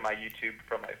link to my YouTube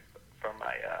from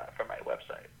my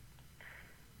website.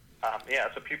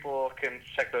 So people can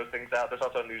check those things out. There's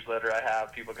also a newsletter I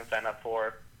have people can sign up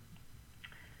for.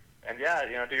 And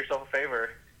do yourself a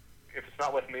favor. If it's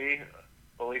not with me,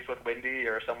 at least with Wendy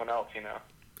or someone else,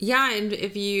 Yeah, and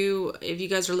if you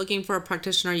guys are looking for a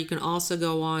practitioner, you can also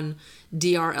go on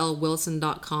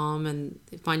drlwilson.com and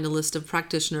find a list of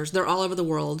practitioners. They're all over the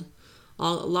world.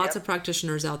 Lots of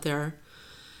practitioners out there.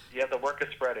 Yeah, the work is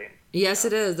spreading. Yes,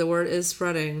 it is. The word is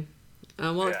spreading.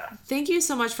 Thank you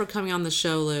so much for coming on the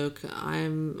show, Luke.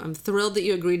 I'm thrilled that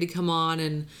you agreed to come on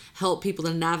and help people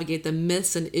to navigate the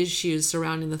myths and issues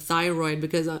surrounding the thyroid,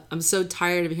 because I'm so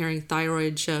tired of hearing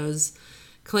thyroid shows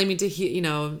claiming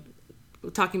to,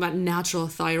 talking about natural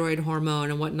thyroid hormone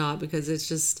and whatnot, because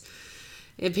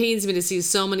it pains me to see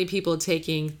so many people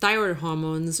taking thyroid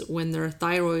hormones when their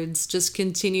thyroids just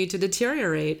continue to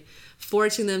deteriorate,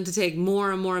 forcing them to take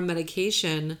more and more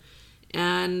medication.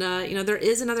 And, there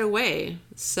is another way.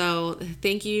 So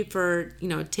thank you for,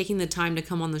 taking the time to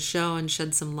come on the show and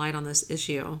shed some light on this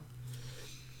issue.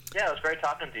 Yeah, it was great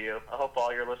talking to you. I hope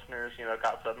all your listeners,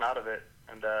 got something out of it.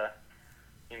 And,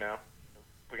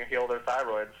 we can heal their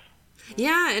thyroids.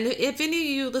 Yeah, and if any of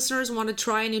you listeners want to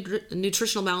try a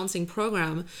nutritional balancing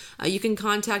program, you can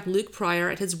contact Luke Pryor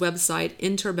at his website,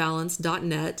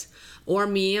 interbalance.net, or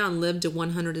me on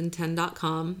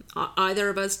live110.com. Either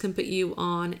of us can put you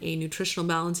on a nutritional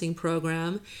balancing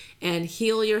program and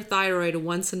heal your thyroid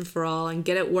once and for all and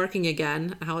get it working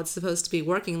again, how it's supposed to be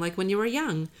working, like when you were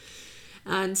young.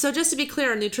 And so just to be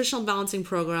clear, a nutritional balancing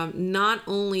program not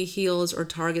only heals or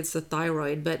targets the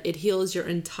thyroid, but it heals your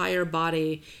entire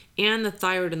body and the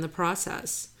thyroid in the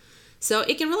process. So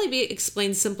it can really be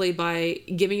explained simply by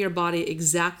giving your body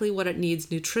exactly what it needs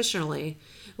nutritionally,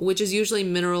 which is usually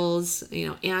minerals,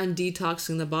 and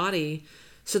detoxing the body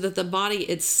so that the body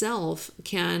itself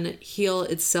can heal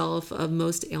itself of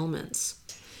most ailments.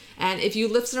 And if you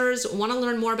listeners want to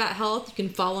learn more about health, you can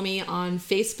follow me on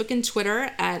Facebook and Twitter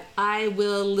at I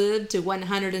Will Live to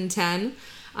 110.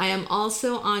 I am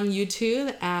also on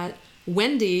YouTube at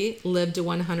Wendy Live to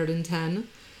 110.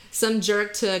 Some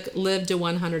jerk took Live to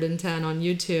 110 on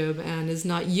YouTube and is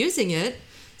not using it,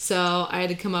 so I had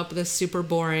to come up with a super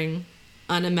boring,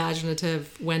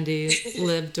 unimaginative Wendy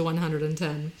Live to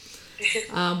 110,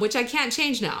 which I can't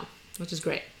change now, which is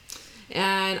great.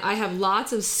 And I have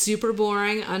lots of super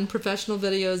boring, unprofessional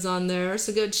videos on there,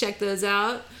 so go check those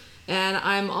out. And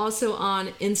I'm also on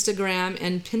Instagram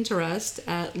and Pinterest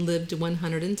at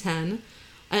lived110.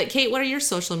 Kate, what are your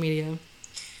social media?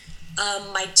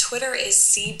 My Twitter is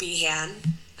cbehan,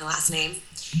 my last name,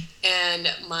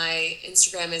 and my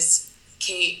Instagram is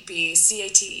katebee,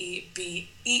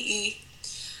 CATEBEE.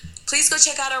 Please go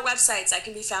check out our websites. I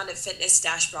can be found at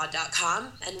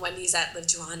fitness-broad.com and Wendy's at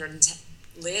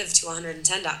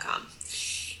live210.com.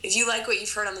 If you like what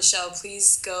you've heard on the show,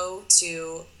 please go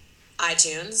to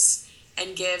iTunes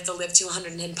and give the Live to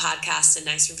 110 podcast a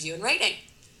nice review and rating.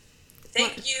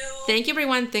 Thank you. Thank you,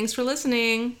 everyone. Thanks for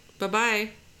listening.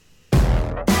 Bye-bye.